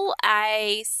Angel.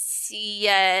 I see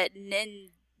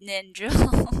Ninja.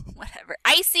 Whatever.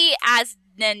 I see as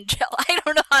Ninja. I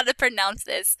don't know how to pronounce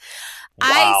this.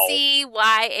 Wow. ICYAZNGEL.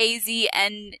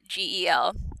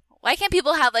 Why can't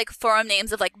people have forum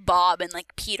names of Bob and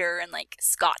Peter and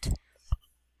Scott?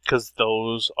 Because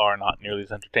those are not nearly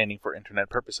as entertaining for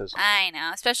internet purposes. I know,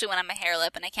 especially when I'm a hair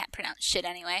lip and I can't pronounce shit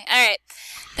anyway. All right.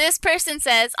 This person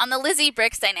says, on the Lizzie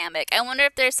Bricks dynamic, I wonder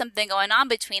if there's something going on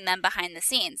between them behind the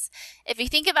scenes. If you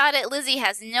think about it, Lizzie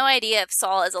has no idea if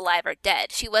Saul is alive or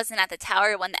dead. She wasn't at the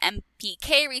tower when the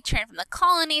MPK returned from the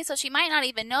colony, so she might not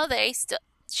even know that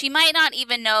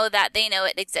they know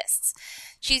it exists.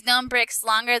 She's known Bricks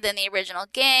longer than the original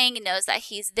gang, knows that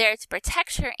he's there to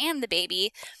protect her and the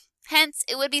baby. Hence,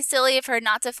 it would be silly of her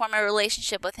not to form a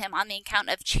relationship with him on the account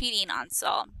of cheating on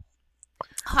Saul.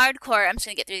 Hardcore, I'm just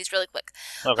going to get through these really quick.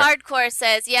 Okay. Hardcore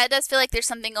says, yeah, it does feel like there's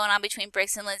something going on between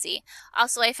Bricks and Lizzie.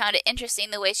 Also, I found it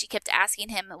interesting the way she kept asking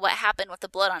him what happened with the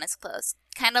blood on his clothes.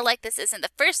 Kind of like this isn't the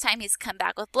first time he's come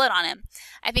back with blood on him.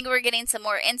 I think we're getting some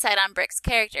more insight on Brick's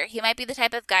character. He might be the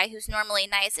type of guy who's normally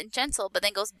nice and gentle, but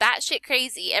then goes batshit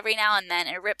crazy every now and then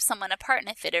and rips someone apart in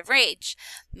a fit of rage.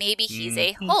 Maybe he's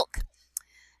a Hulk.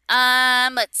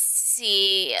 Let's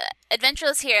see.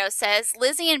 Adventurous Hero says,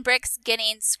 Lizzie and Bricks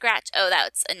getting Scratch. Oh,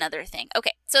 that's another thing.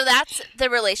 Okay, so that's the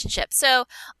relationship. So,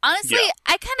 honestly,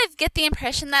 I kind of get the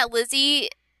impression that Lizzie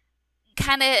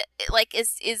kind of,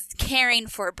 is caring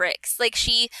for Bricks.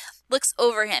 She looks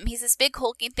over him. He's this big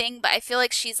hulking thing, but I feel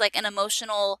like she's, an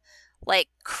emotional,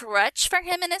 crutch for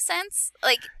him in a sense.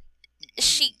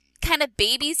 She kind of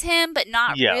babies him, but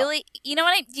not really. You know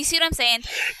what you see what I'm saying?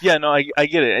 Yeah, no, I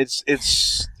get it.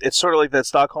 It's sort of like that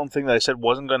Stockholm thing that I said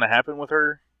wasn't going to happen with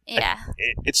her Yeah.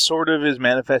 It sort of is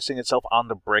manifesting itself on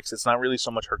the Bricks. It's not really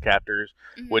so much her captors,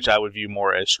 which I would view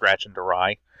more as Scratch and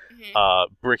Darai.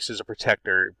 Bricks is a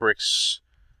protector. Bricks...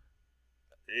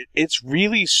 It's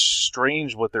really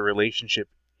strange what their relationship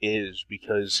is,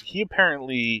 because he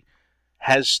apparently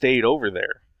has stayed over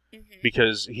there.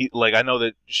 Because I know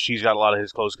that she's got a lot of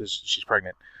his clothes because she's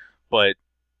pregnant, but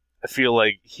I feel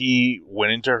like he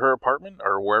went into her apartment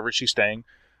or wherever she's staying,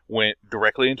 went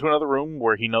directly into another room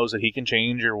where he knows that he can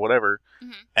change or whatever,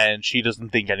 and she doesn't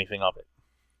think anything of it.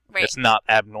 Right. It's not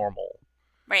abnormal.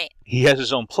 Right. He has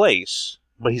his own place,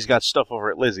 but he's got stuff over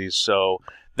at Lizzie's, so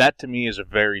that to me is a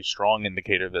very strong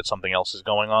indicator that something else is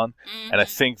going on. And I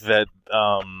think that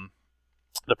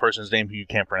the person's name who you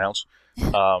can't pronounce,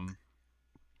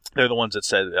 they're the ones that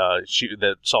said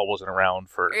that Saul wasn't around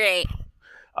for... Right.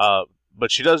 But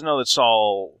she does know that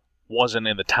Saul wasn't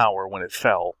in the tower when it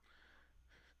fell.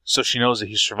 So she knows that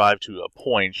he survived to a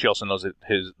point. She also knows that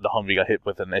the Humvee got hit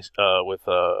with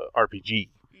a RPG.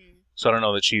 So I don't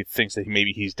know that she thinks that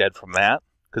maybe he's dead from that,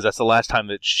 because that's the last time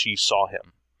that she saw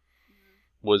him,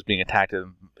 was being attacked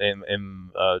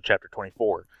in chapter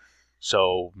 24.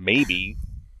 So maybe.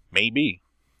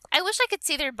 I wish I could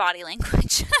see their body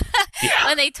language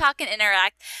when they talk and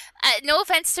interact. No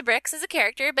offense to Bricks as a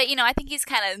character, but, I think he's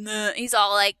kind of, he's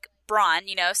all like brawn,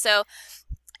 so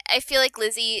I feel like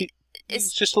Lizzie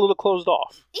he's just a little closed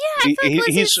off. Yeah, I feel like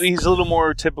he's a little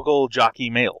more typical jockey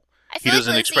male. I feel he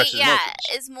doesn't like Lizzie, express his emotions.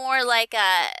 is more like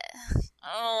I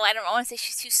don't want to say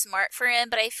she's too smart for him,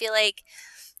 but I feel like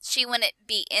she wouldn't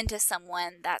be into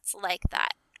someone that's like that.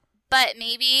 But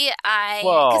maybe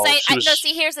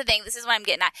see, here's the thing. This is what I'm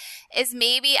getting at. Is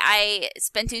maybe I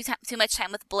spend too much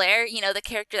time with Blair, the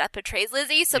character that portrays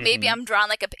Lizzie. So maybe I'm drawn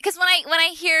because when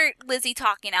I hear Lizzie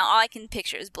talking now, all I can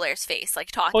picture is Blair's face,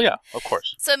 like talking. Oh yeah, of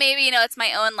course. So maybe it's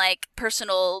my own like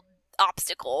personal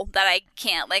obstacle that I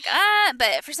can't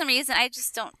but for some reason I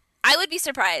just don't. I would be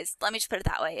surprised. Let me just put it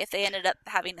that way if they ended up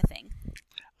having a thing.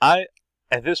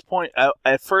 At this point,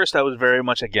 at first I was very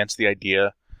much against the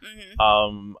idea.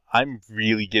 I'm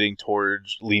really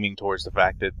leaning towards the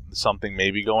fact that something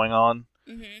may be going on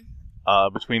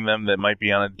between them that might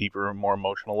be on a deeper, more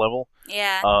emotional level.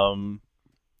 Yeah.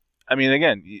 I mean,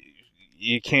 again,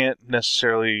 you can't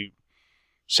necessarily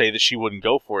say that she wouldn't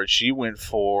go for it. She went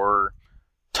for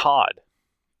Todd,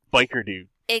 biker dude.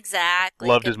 Exactly.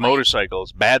 Loved his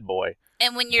motorcycles, bad boy.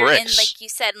 And when you're Bricks. in, like you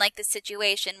said, like the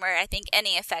situation where I think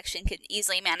any affection could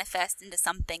easily manifest into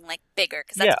something like bigger,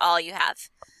 because that's all you have.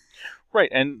 Right,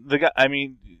 and the guy,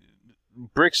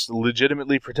 Bricks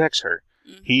legitimately protects her.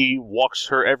 He walks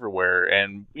her everywhere,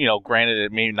 and, granted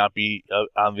it may not be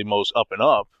on the most up and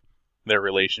up, their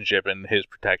relationship and his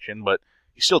protection, but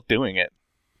he's still doing it.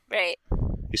 Right.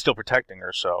 He's still protecting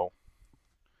her, so...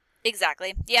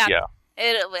 Exactly. Yeah. Yeah.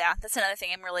 That's another thing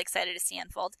I'm really excited to see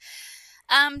unfold.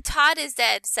 Todd is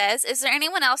Dead says, is there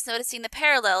anyone else noticing the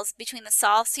parallels between the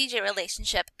Saul-CJ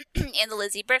relationship and the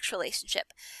Lizzie-Bricks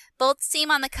relationship? Both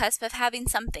seem on the cusp of having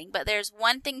something, but there's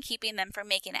one thing keeping them from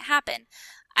making it happen.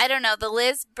 I don't know, the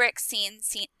Liz-Bricks scene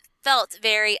felt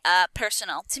very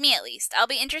personal, to me at least. I'll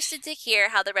be interested to hear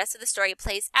how the rest of the story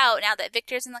plays out now that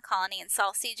Victor's in the colony and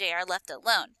Saul-CJ are left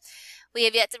alone. We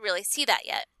have yet to really see that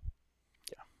yet.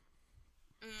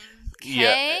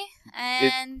 Okay,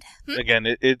 and again,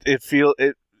 they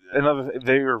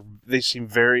seem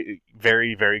very,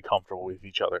 very, very comfortable with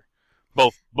each other.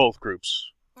 Both groups,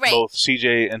 right? Both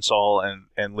CJ and Saul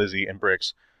and Lizzie and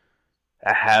Bricks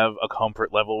have a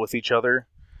comfort level with each other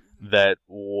that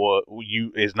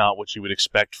is not what you would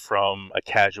expect from a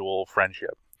casual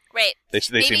friendship. Right. They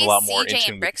seem a lot more in tune with each other.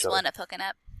 CJ and Bricks will end up hooking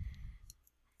up.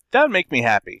 That would make me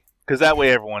happy, because that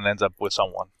way everyone ends up with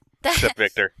someone except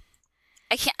Victor.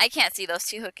 I can't see those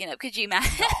two hooking up. Could you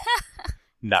imagine?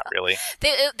 Not really.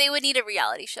 They would need a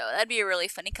reality show. That'd be a really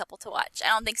funny couple to watch. I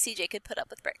don't think CJ could put up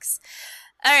with Bricks.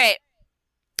 All right.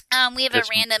 We have a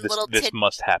random little This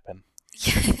must happen.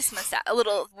 Yeah, this must happen. A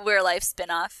little We're Life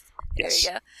spinoff. Yes.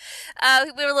 There you go.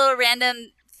 We have a little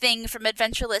random thing from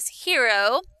Adventureless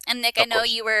Hero. And Nick, I know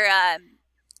you were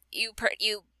you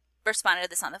responded to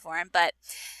this on the forum, but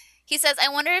he says, I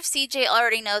wonder if CJ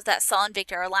already knows that Saul and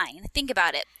Victor are lying. Think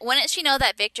about it. Wouldn't she know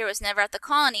that Victor was never at the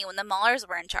colony when the Maulers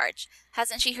were in charge?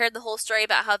 Hasn't she heard the whole story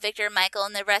about how Victor, Michael,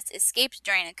 and the rest escaped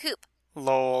during a coup?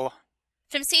 Lol.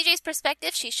 From CJ's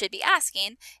perspective, she should be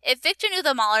asking, if Victor knew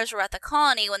the Maulers were at the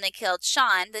colony when they killed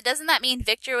Sean, then doesn't that mean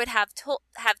Victor would have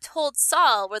told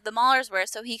Saul where the Maulers were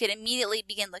so he could immediately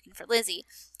begin looking for Lizzie?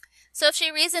 So if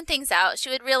she reasoned things out, she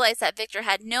would realize that Victor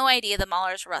had no idea the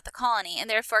Maulers were at the colony, and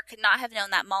therefore could not have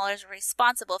known that Maulers were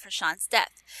responsible for Sean's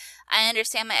death. I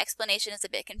understand my explanation is a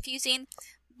bit confusing,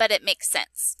 but it makes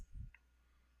sense.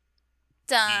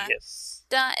 Dun. Yes.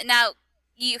 Dun. Now,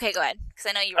 okay, go ahead, because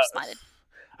I know you responded.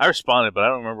 I responded, but I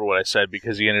don't remember what I said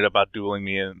because he ended up outdueling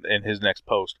me in his next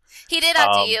post. He did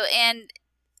outdo you, and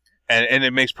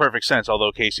it makes perfect sense,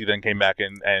 although Casey then came back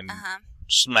and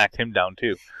smacked him down,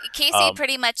 too. Casey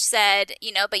pretty much said,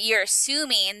 but you're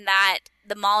assuming that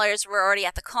the Maulers were already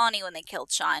at the colony when they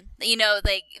killed Sean. They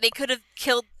could have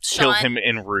killed Sean. Killed him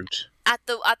en route. At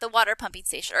the water pumping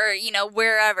station, or,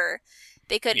 wherever.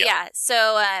 They could, yeah.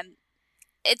 So,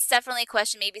 it's definitely a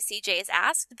question maybe CJ has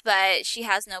asked, but she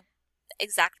has no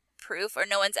exact proof, or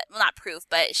no one's, well, not proof,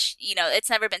 but, it's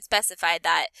never been specified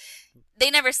that, they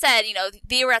never said,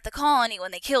 they were at the colony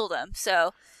when they killed him,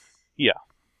 so. Yeah.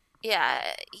 Yeah.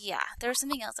 There was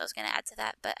something else I was going to add to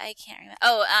that, but I can't remember.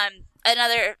 Oh,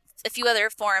 a few other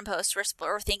forum posts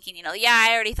were thinking, I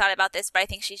already thought about this, but I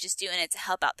think she's just doing it to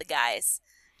help out the guys.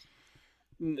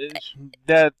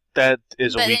 That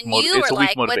is but a weak then you it's were a weak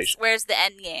like, motivation. Where's the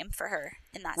end game for her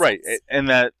in that right, sense?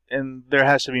 and there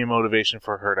has to be a motivation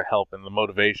for her to help, and the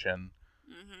motivation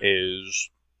is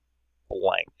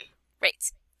blank.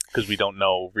 Right. Because we don't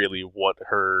know really what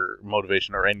her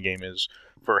motivation or end game is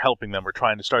for helping them or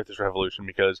trying to start this revolution.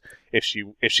 Because if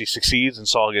she succeeds and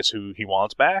Saul gets who he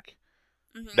wants back,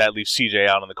 that leaves CJ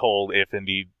out in the cold. If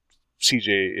indeed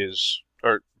CJ is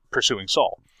pursuing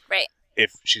Saul, right.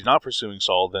 If she's not pursuing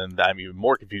Saul, then I'm even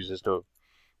more confused as to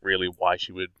really why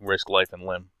she would risk life and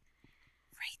limb.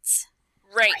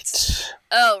 Right.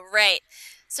 Oh, right.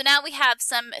 So now we have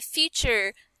some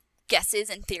future guesses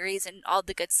and theories and all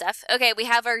the good stuff. Okay, we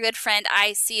have our good friend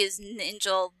I see as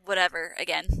Angel whatever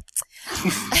again.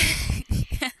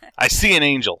 I see an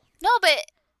angel. No, but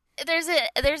there's a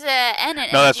N in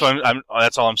it. No, that's what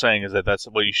that's all I'm saying is that's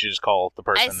what you should just call the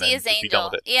person. I see his angel. Be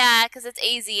done with it. Yeah, because it's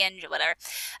AZ Angel, whatever.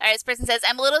 All right, this person says,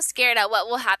 I'm a little scared at what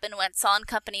will happen when Saul and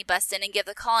company bust in and give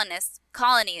the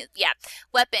colony,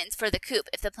 weapons for the coup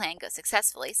if the plan goes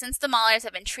successfully. Since the Maulers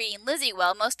have been treating Lizzie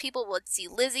well, most people would see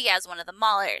Lizzie as one of the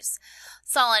Maulers.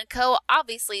 Saul and co.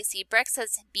 obviously see Brix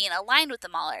as being aligned with the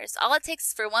Maulers. All it takes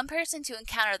is for one person to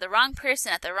encounter the wrong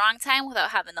person at the wrong time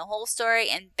without having the whole story,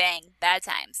 and bang, bad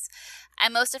times.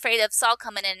 I'm most afraid of Saul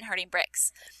coming in and hurting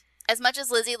Brix. As much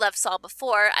as Lizzie loved Saul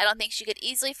before, I don't think she could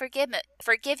easily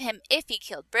forgive him if he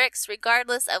killed Brix,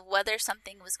 regardless of whether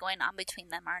something was going on between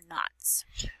them or not.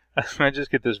 I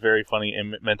just get this very funny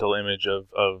mental image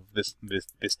of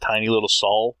this tiny little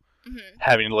Saul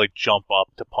having to jump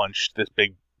up to punch this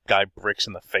big guy Brix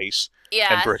in the face.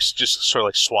 Yeah. And Brix just sort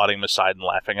of swatting him aside and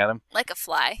laughing at him. Like a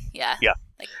fly, yeah. Yeah.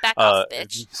 Back off,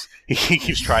 bitch. He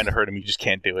keeps trying to hurt him, he just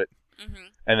can't do it.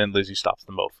 And then Lizzie stops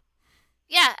them both.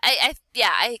 Yeah,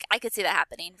 I could see that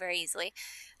happening very easily.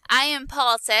 I Am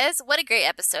Paul says, what a great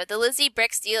episode. The Lizzie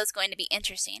Brix deal is going to be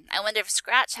interesting. I wonder if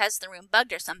Scratch has the room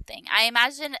bugged or something. I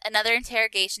imagine another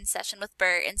interrogation session with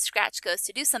Bert, and Scratch goes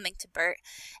to do something to Bert,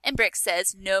 and Brix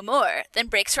says, no more, then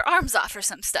breaks her arms off or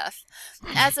some stuff.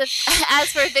 As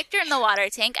for Victor in the water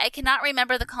tank, I cannot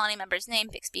remember the colony member's name,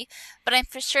 Bixby, but I'm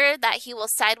for sure that he will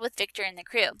side with Victor and the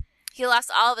crew. He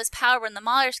lost all of his power when the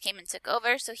Maulers came and took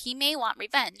over, so he may want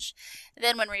revenge.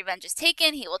 Then when revenge is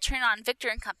taken, he will turn on Victor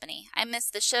and company. I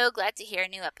missed the show, glad to hear a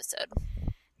new episode.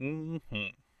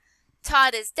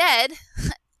 Todd is dead.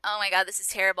 Oh my god, this is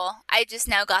terrible. I just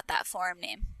now got that forum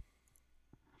name.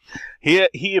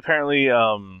 He apparently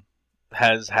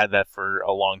has had that for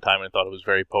a long time and thought it was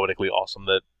very poetically awesome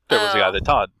that there was a guy that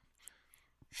Todd.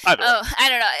 I don't know.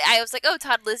 I was like,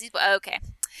 Todd Lizzie's... Okay.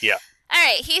 Yeah.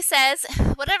 Alright, he says,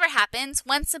 whatever happens,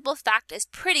 one simple fact is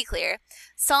pretty clear.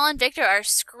 Saul and Victor are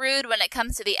screwed when it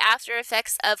comes to the after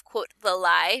effects of, quote, the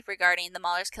lie regarding the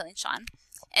Maulers killing Sean.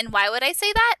 And why would I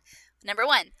say that? Number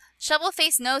one,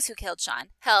 Shovelface knows who killed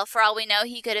Sean. Hell, for all we know,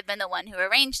 he could have been the one who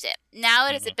arranged it. Now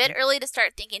it is a bit early to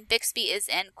start thinking Bixby is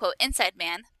an, quote, inside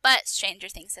man, but stranger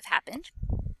things have happened.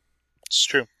 It's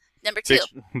true. Number two.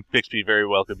 Bixby very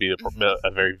well could be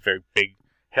a very, very big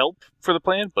help for the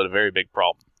plan, but a very big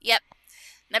problem. Yep.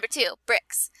 Number two,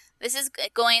 Brix. This is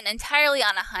going entirely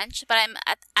on a hunch, but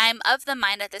I'm of the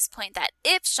mind at this point that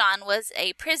if Sean was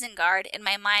a prison guard, in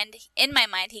my mind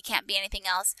he can't be anything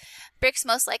else. Brix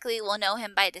most likely will know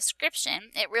him by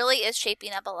description. It really is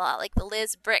shaping up a lot like the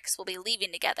Liz Brix will be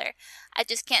leaving together. I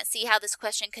just can't see how this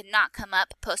question could not come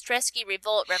up. Post-rescue,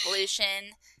 revolt,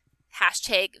 revolution,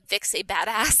 hashtag Vix a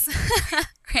badass.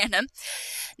 Random.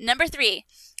 Number three,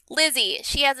 Lizzie.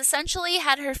 She has essentially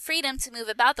had her freedom to move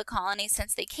about the colony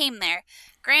since they came there.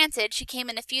 Granted, she came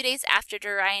in a few days after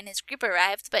Durai and his group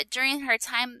arrived, but during her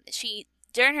time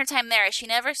there, she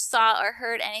never saw or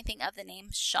heard anything of the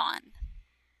name Sean.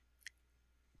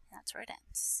 That's where it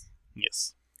ends.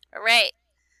 Yes. All right.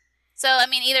 So, I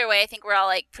mean, either way, I think we're all,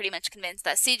 like, pretty much convinced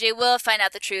that CJ will find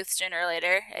out the truth sooner or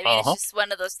later. I mean, it's just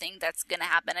one of those things that's going to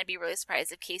happen. I'd be really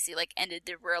surprised if Casey, like, ended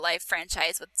the real-life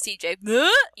franchise with CJ,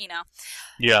 you know?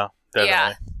 Yeah, definitely.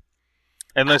 Yeah.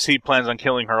 Unless he plans on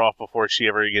killing her off before she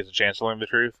ever gets a chance to learn the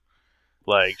truth.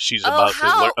 Like, she's about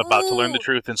to learn the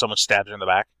truth and someone stabs her in the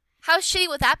back. How shitty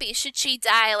would that be? Should she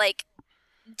die, like,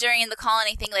 during the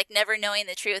colony thing, like, never knowing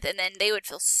the truth, and then they would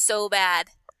feel so bad.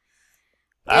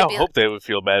 I hope they would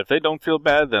feel bad. If they don't feel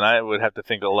bad, then I would have to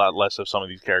think a lot less of some of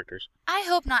these characters. I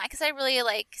hope not, because I really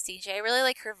like CJ. I really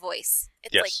like her voice.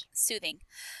 It's, yes. like, soothing.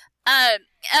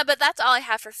 But that's all I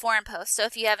have for forum posts, so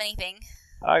if you have anything...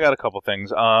 I got a couple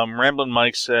things. Ramblin'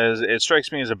 Mike says, it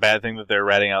strikes me as a bad thing that they're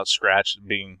ratting out Scratch,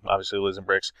 being obviously Liz and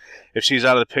Brix. If she's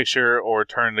out of the picture or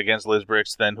turned against Liz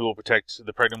Brix, then who will protect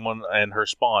the pregnant one and her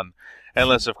spawn?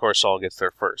 Unless, of course, Saul gets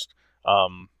there first.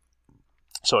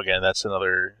 So again, that's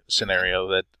another scenario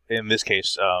that, in this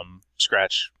case,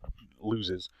 Scratch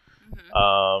loses.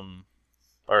 Mm-hmm.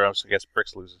 Or I guess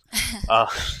Brix loses.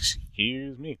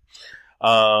 Excuse me.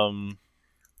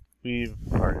 We've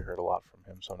already heard a lot from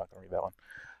him, so I'm not going to read that one.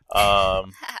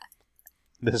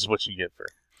 This is what you get for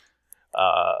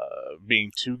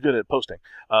being too good at posting.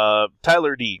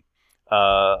 Tyler D.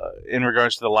 In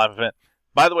regards to the live event.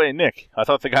 By the way, Nick, I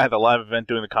thought the guy at the live event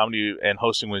doing the comedy and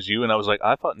hosting was you, and I was like,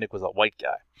 I thought Nick was a white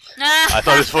guy. I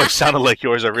thought his voice sounded like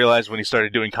yours. I realized when he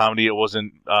started doing comedy, it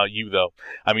wasn't you, though.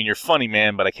 I mean, you're funny,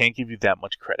 man, but I can't give you that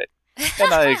much credit.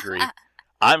 And I agree.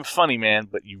 I'm funny, man,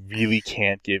 but you really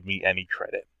can't give me any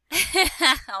credit.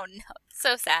 Oh, no.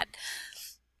 So sad.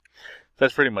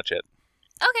 That's pretty much it.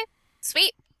 Okay.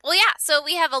 Sweet. Well, yeah, so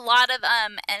we have a lot of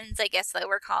ends, I guess, that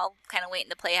we're kind of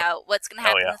waiting to play out. What's going to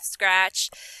happen with Scratch?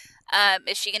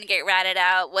 Is she going to get ratted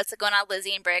out? What's going on with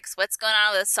Lizzie and Brix? What's going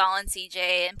on with Saul and CJ?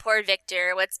 And poor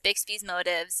Victor? What's Bixby's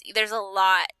motives? There's a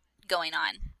lot going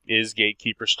on. Is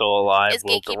Gatekeeper still alive? Is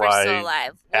Gatekeeper still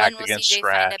alive? When will CJ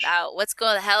find out? What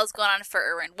the hell is going on for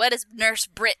Irwin? What is Nurse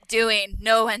Britt doing?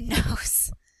 No one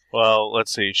knows. Well,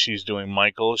 let's see. She's doing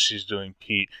Michael. She's doing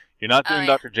Pete. You're not doing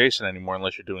Dr. Jason anymore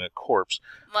unless you're doing a corpse.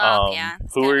 Well, yeah.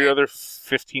 Who are your other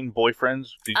 15 boyfriends?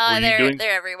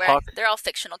 They're everywhere. Puck? They're all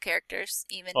fictional characters,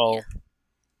 even. Oh. Yeah.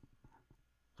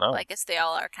 Well, I guess they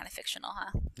all are kind of fictional,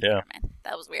 huh? Yeah. Never mind.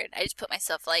 That was weird. I just put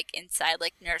myself, like, inside,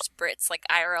 like, Nurse Britt's, like,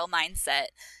 IRL mindset,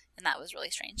 and that was really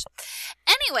strange.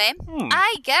 Anyway,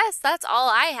 I guess that's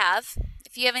all I have.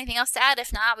 If you have anything else to add,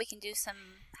 if not, we can do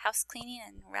some house cleaning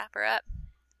and wrap her up.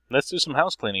 Let's do some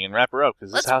house cleaning and wrap her up,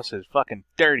 because this house is fucking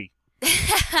dirty.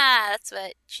 That's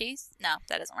what no,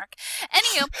 that doesn't work.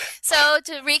 Anywho, so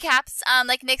to recap,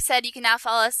 like Nick said, you can now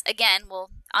follow us again. Well,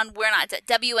 on We're Not Dead,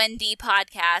 WND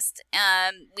podcast.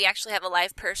 We actually have a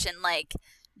live person like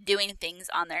doing things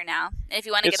on there now. And if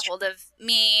you want to get a hold of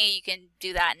me, you can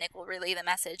do that. Nick will relay the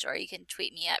message, or you can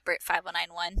tweet me at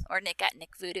Brit5091 or Nick at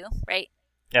Nick Voodoo, right?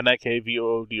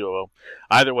 NIKVOODOO.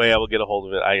 Either way, I will get a hold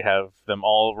of it. I have them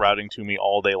all routing to me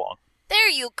all day long. There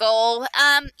you go.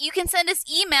 You can send us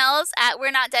emails at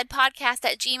we're not dead podcast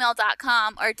at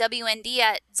gmail.com or WND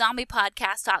at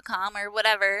zombiepodcast.com or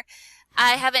whatever.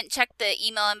 I haven't checked the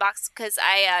email inbox because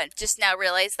I just now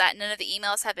realized that none of the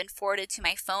emails have been forwarded to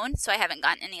my phone, so I haven't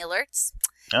gotten any alerts.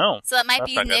 Oh. So that might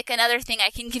be, Nick, another thing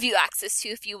I can give you access to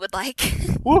if you would like.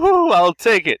 Woohoo! I'll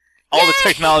take it. All the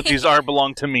technologies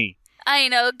belong to me. I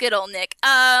know, good old Nick.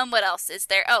 What else is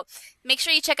there? Oh, make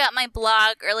sure you check out my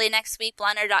blog early next week,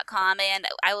 blonder.com, and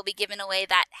I will be giving away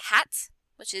that hat,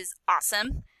 which is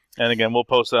awesome. And again, we'll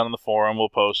post that on the forum, we'll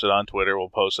post it on Twitter, we'll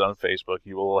post it on Facebook.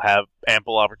 You will have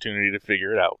ample opportunity to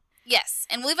figure it out. Yes,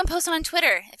 and we'll even post it on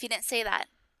Twitter, if you didn't say that.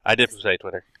 I did say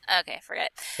Twitter. Okay,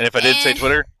 forget it. And if I did say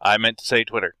Twitter, I meant to say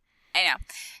Twitter. I know.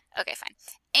 Okay, fine.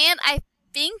 And I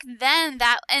think then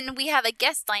and we have a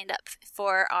guest lined up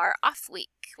for our off week,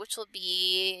 which will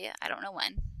be, I don't know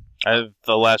when.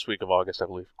 The last week of August, I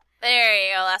believe. There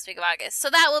you go, last week of August. So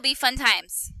that will be fun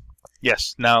times.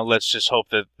 Yes. Now, let's just hope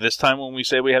that this time when we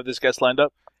say we have this guest lined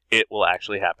up, it will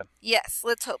actually happen. Yes,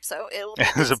 let's hope so. It'll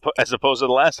as opposed to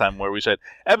the last time where we said,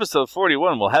 episode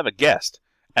 41 will have a guest.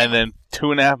 And then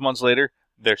 2.5 months later,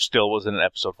 there still wasn't an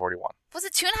episode 41. Was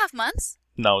it 2.5 months?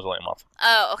 No, it was only a month.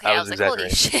 Oh, okay. I was like, holy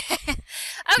shit. Okay,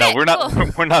 no, we're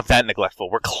not. We're not that neglectful.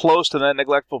 We're close to that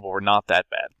neglectful, but we're not that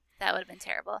bad. That would have been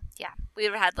terrible. Yeah, we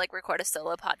would have had like record a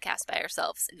solo podcast by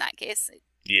ourselves. In that case, it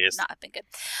would not have been good.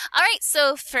 All right,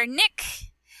 so for Nick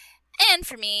and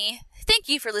for me, thank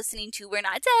you for listening to We're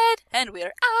Not Dead, and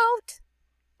we're out.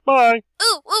 Bye.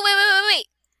 Ooh, wait.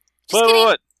 Just kidding.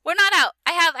 What? We're not out.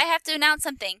 I have to announce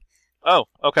something. Oh,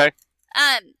 okay.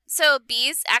 So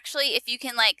Bees, actually, if you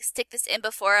can like stick this in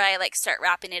before I like start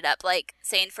wrapping it up, like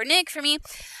saying for Nick, for me,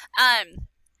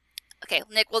 Okay,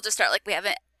 Nick, we'll just start like we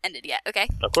haven't ended yet, okay?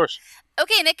 Of course.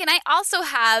 Okay, Nick, and I also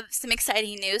have some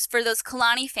exciting news for those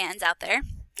Kalani fans out there.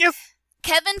 Yep.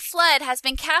 Kevin Flood has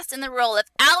been cast in the role of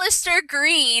Alistair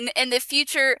Green in the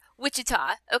future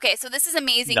Wichita. Okay, so this is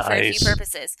amazing for a few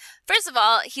purposes. First of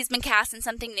all, he's been cast in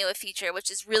something new, a feature, which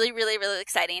is really, really, really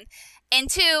exciting. And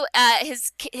two,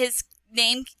 his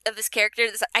name of this character,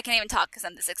 I can't even talk because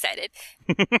I'm this excited.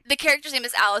 The character's name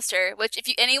is Alistair, which if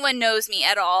anyone knows me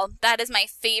at all, that is my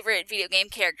favorite video game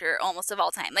character almost of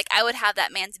all time. Like, I would have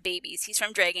that man's babies. He's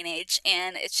from Dragon Age,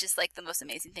 and it's just like the most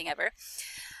amazing thing ever.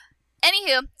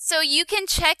 Anywho, so you can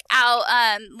check out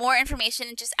more information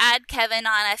and just add Kevin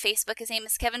on Facebook. His name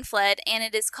is Kevin Flood, and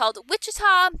it is called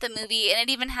Wichita, the movie, and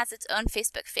it even has its own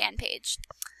Facebook fan page.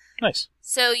 Nice.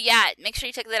 So, yeah, make sure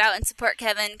you check that out and support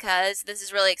Kevin because this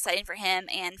is really exciting for him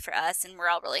and for us, and we're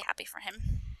all really happy for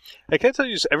him. I can tell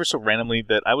you just ever so randomly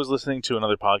that I was listening to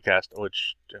another podcast,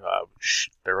 which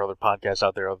there are other podcasts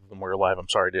out there other than We're Alive. I'm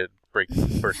sorry to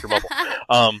burst your bubble.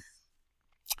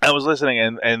 I was listening,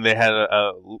 and they had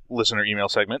a listener email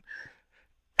segment,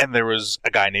 and there was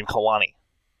a guy named Kalani.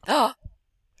 Oh.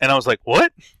 And I was like,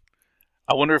 what?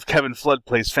 I wonder if Kevin Flood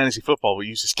plays fantasy football but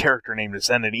uses his character name to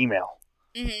send an email.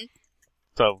 Mm-hmm.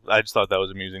 So I just thought that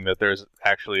was amusing that there's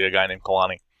actually a guy named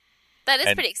Kalani. That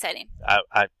is pretty exciting.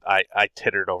 I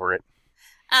tittered over it.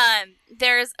 When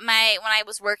I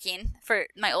was working for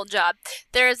my old job,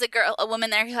 there was a woman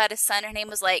there who had a son. Her name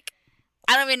was like,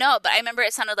 I don't even know, but I remember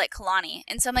it sounded like Kalani.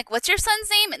 And so I'm like, what's your son's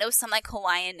name? And it was some like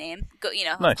Hawaiian name,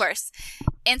 Nice. Of course.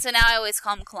 And so now I always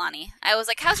call him Kalani. I was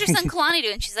like, how's your son Kalani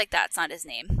doing? She's like, that's not his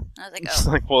name. I was like, oh. It's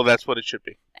like, well, that's what it should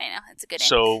be. I know, it's a good name.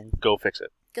 So go fix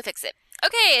it. Go fix it.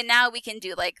 Okay, and now we can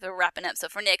do like the wrapping up. So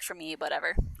for Nick, for me,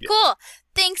 whatever. Yeah. Cool.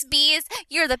 Thanks, bees.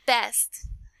 You're the best.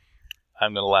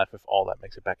 I'm going to laugh if all that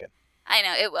makes it back in. I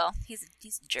know, it will. He's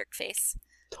a jerk face.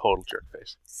 Total jerk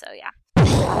face. So yeah.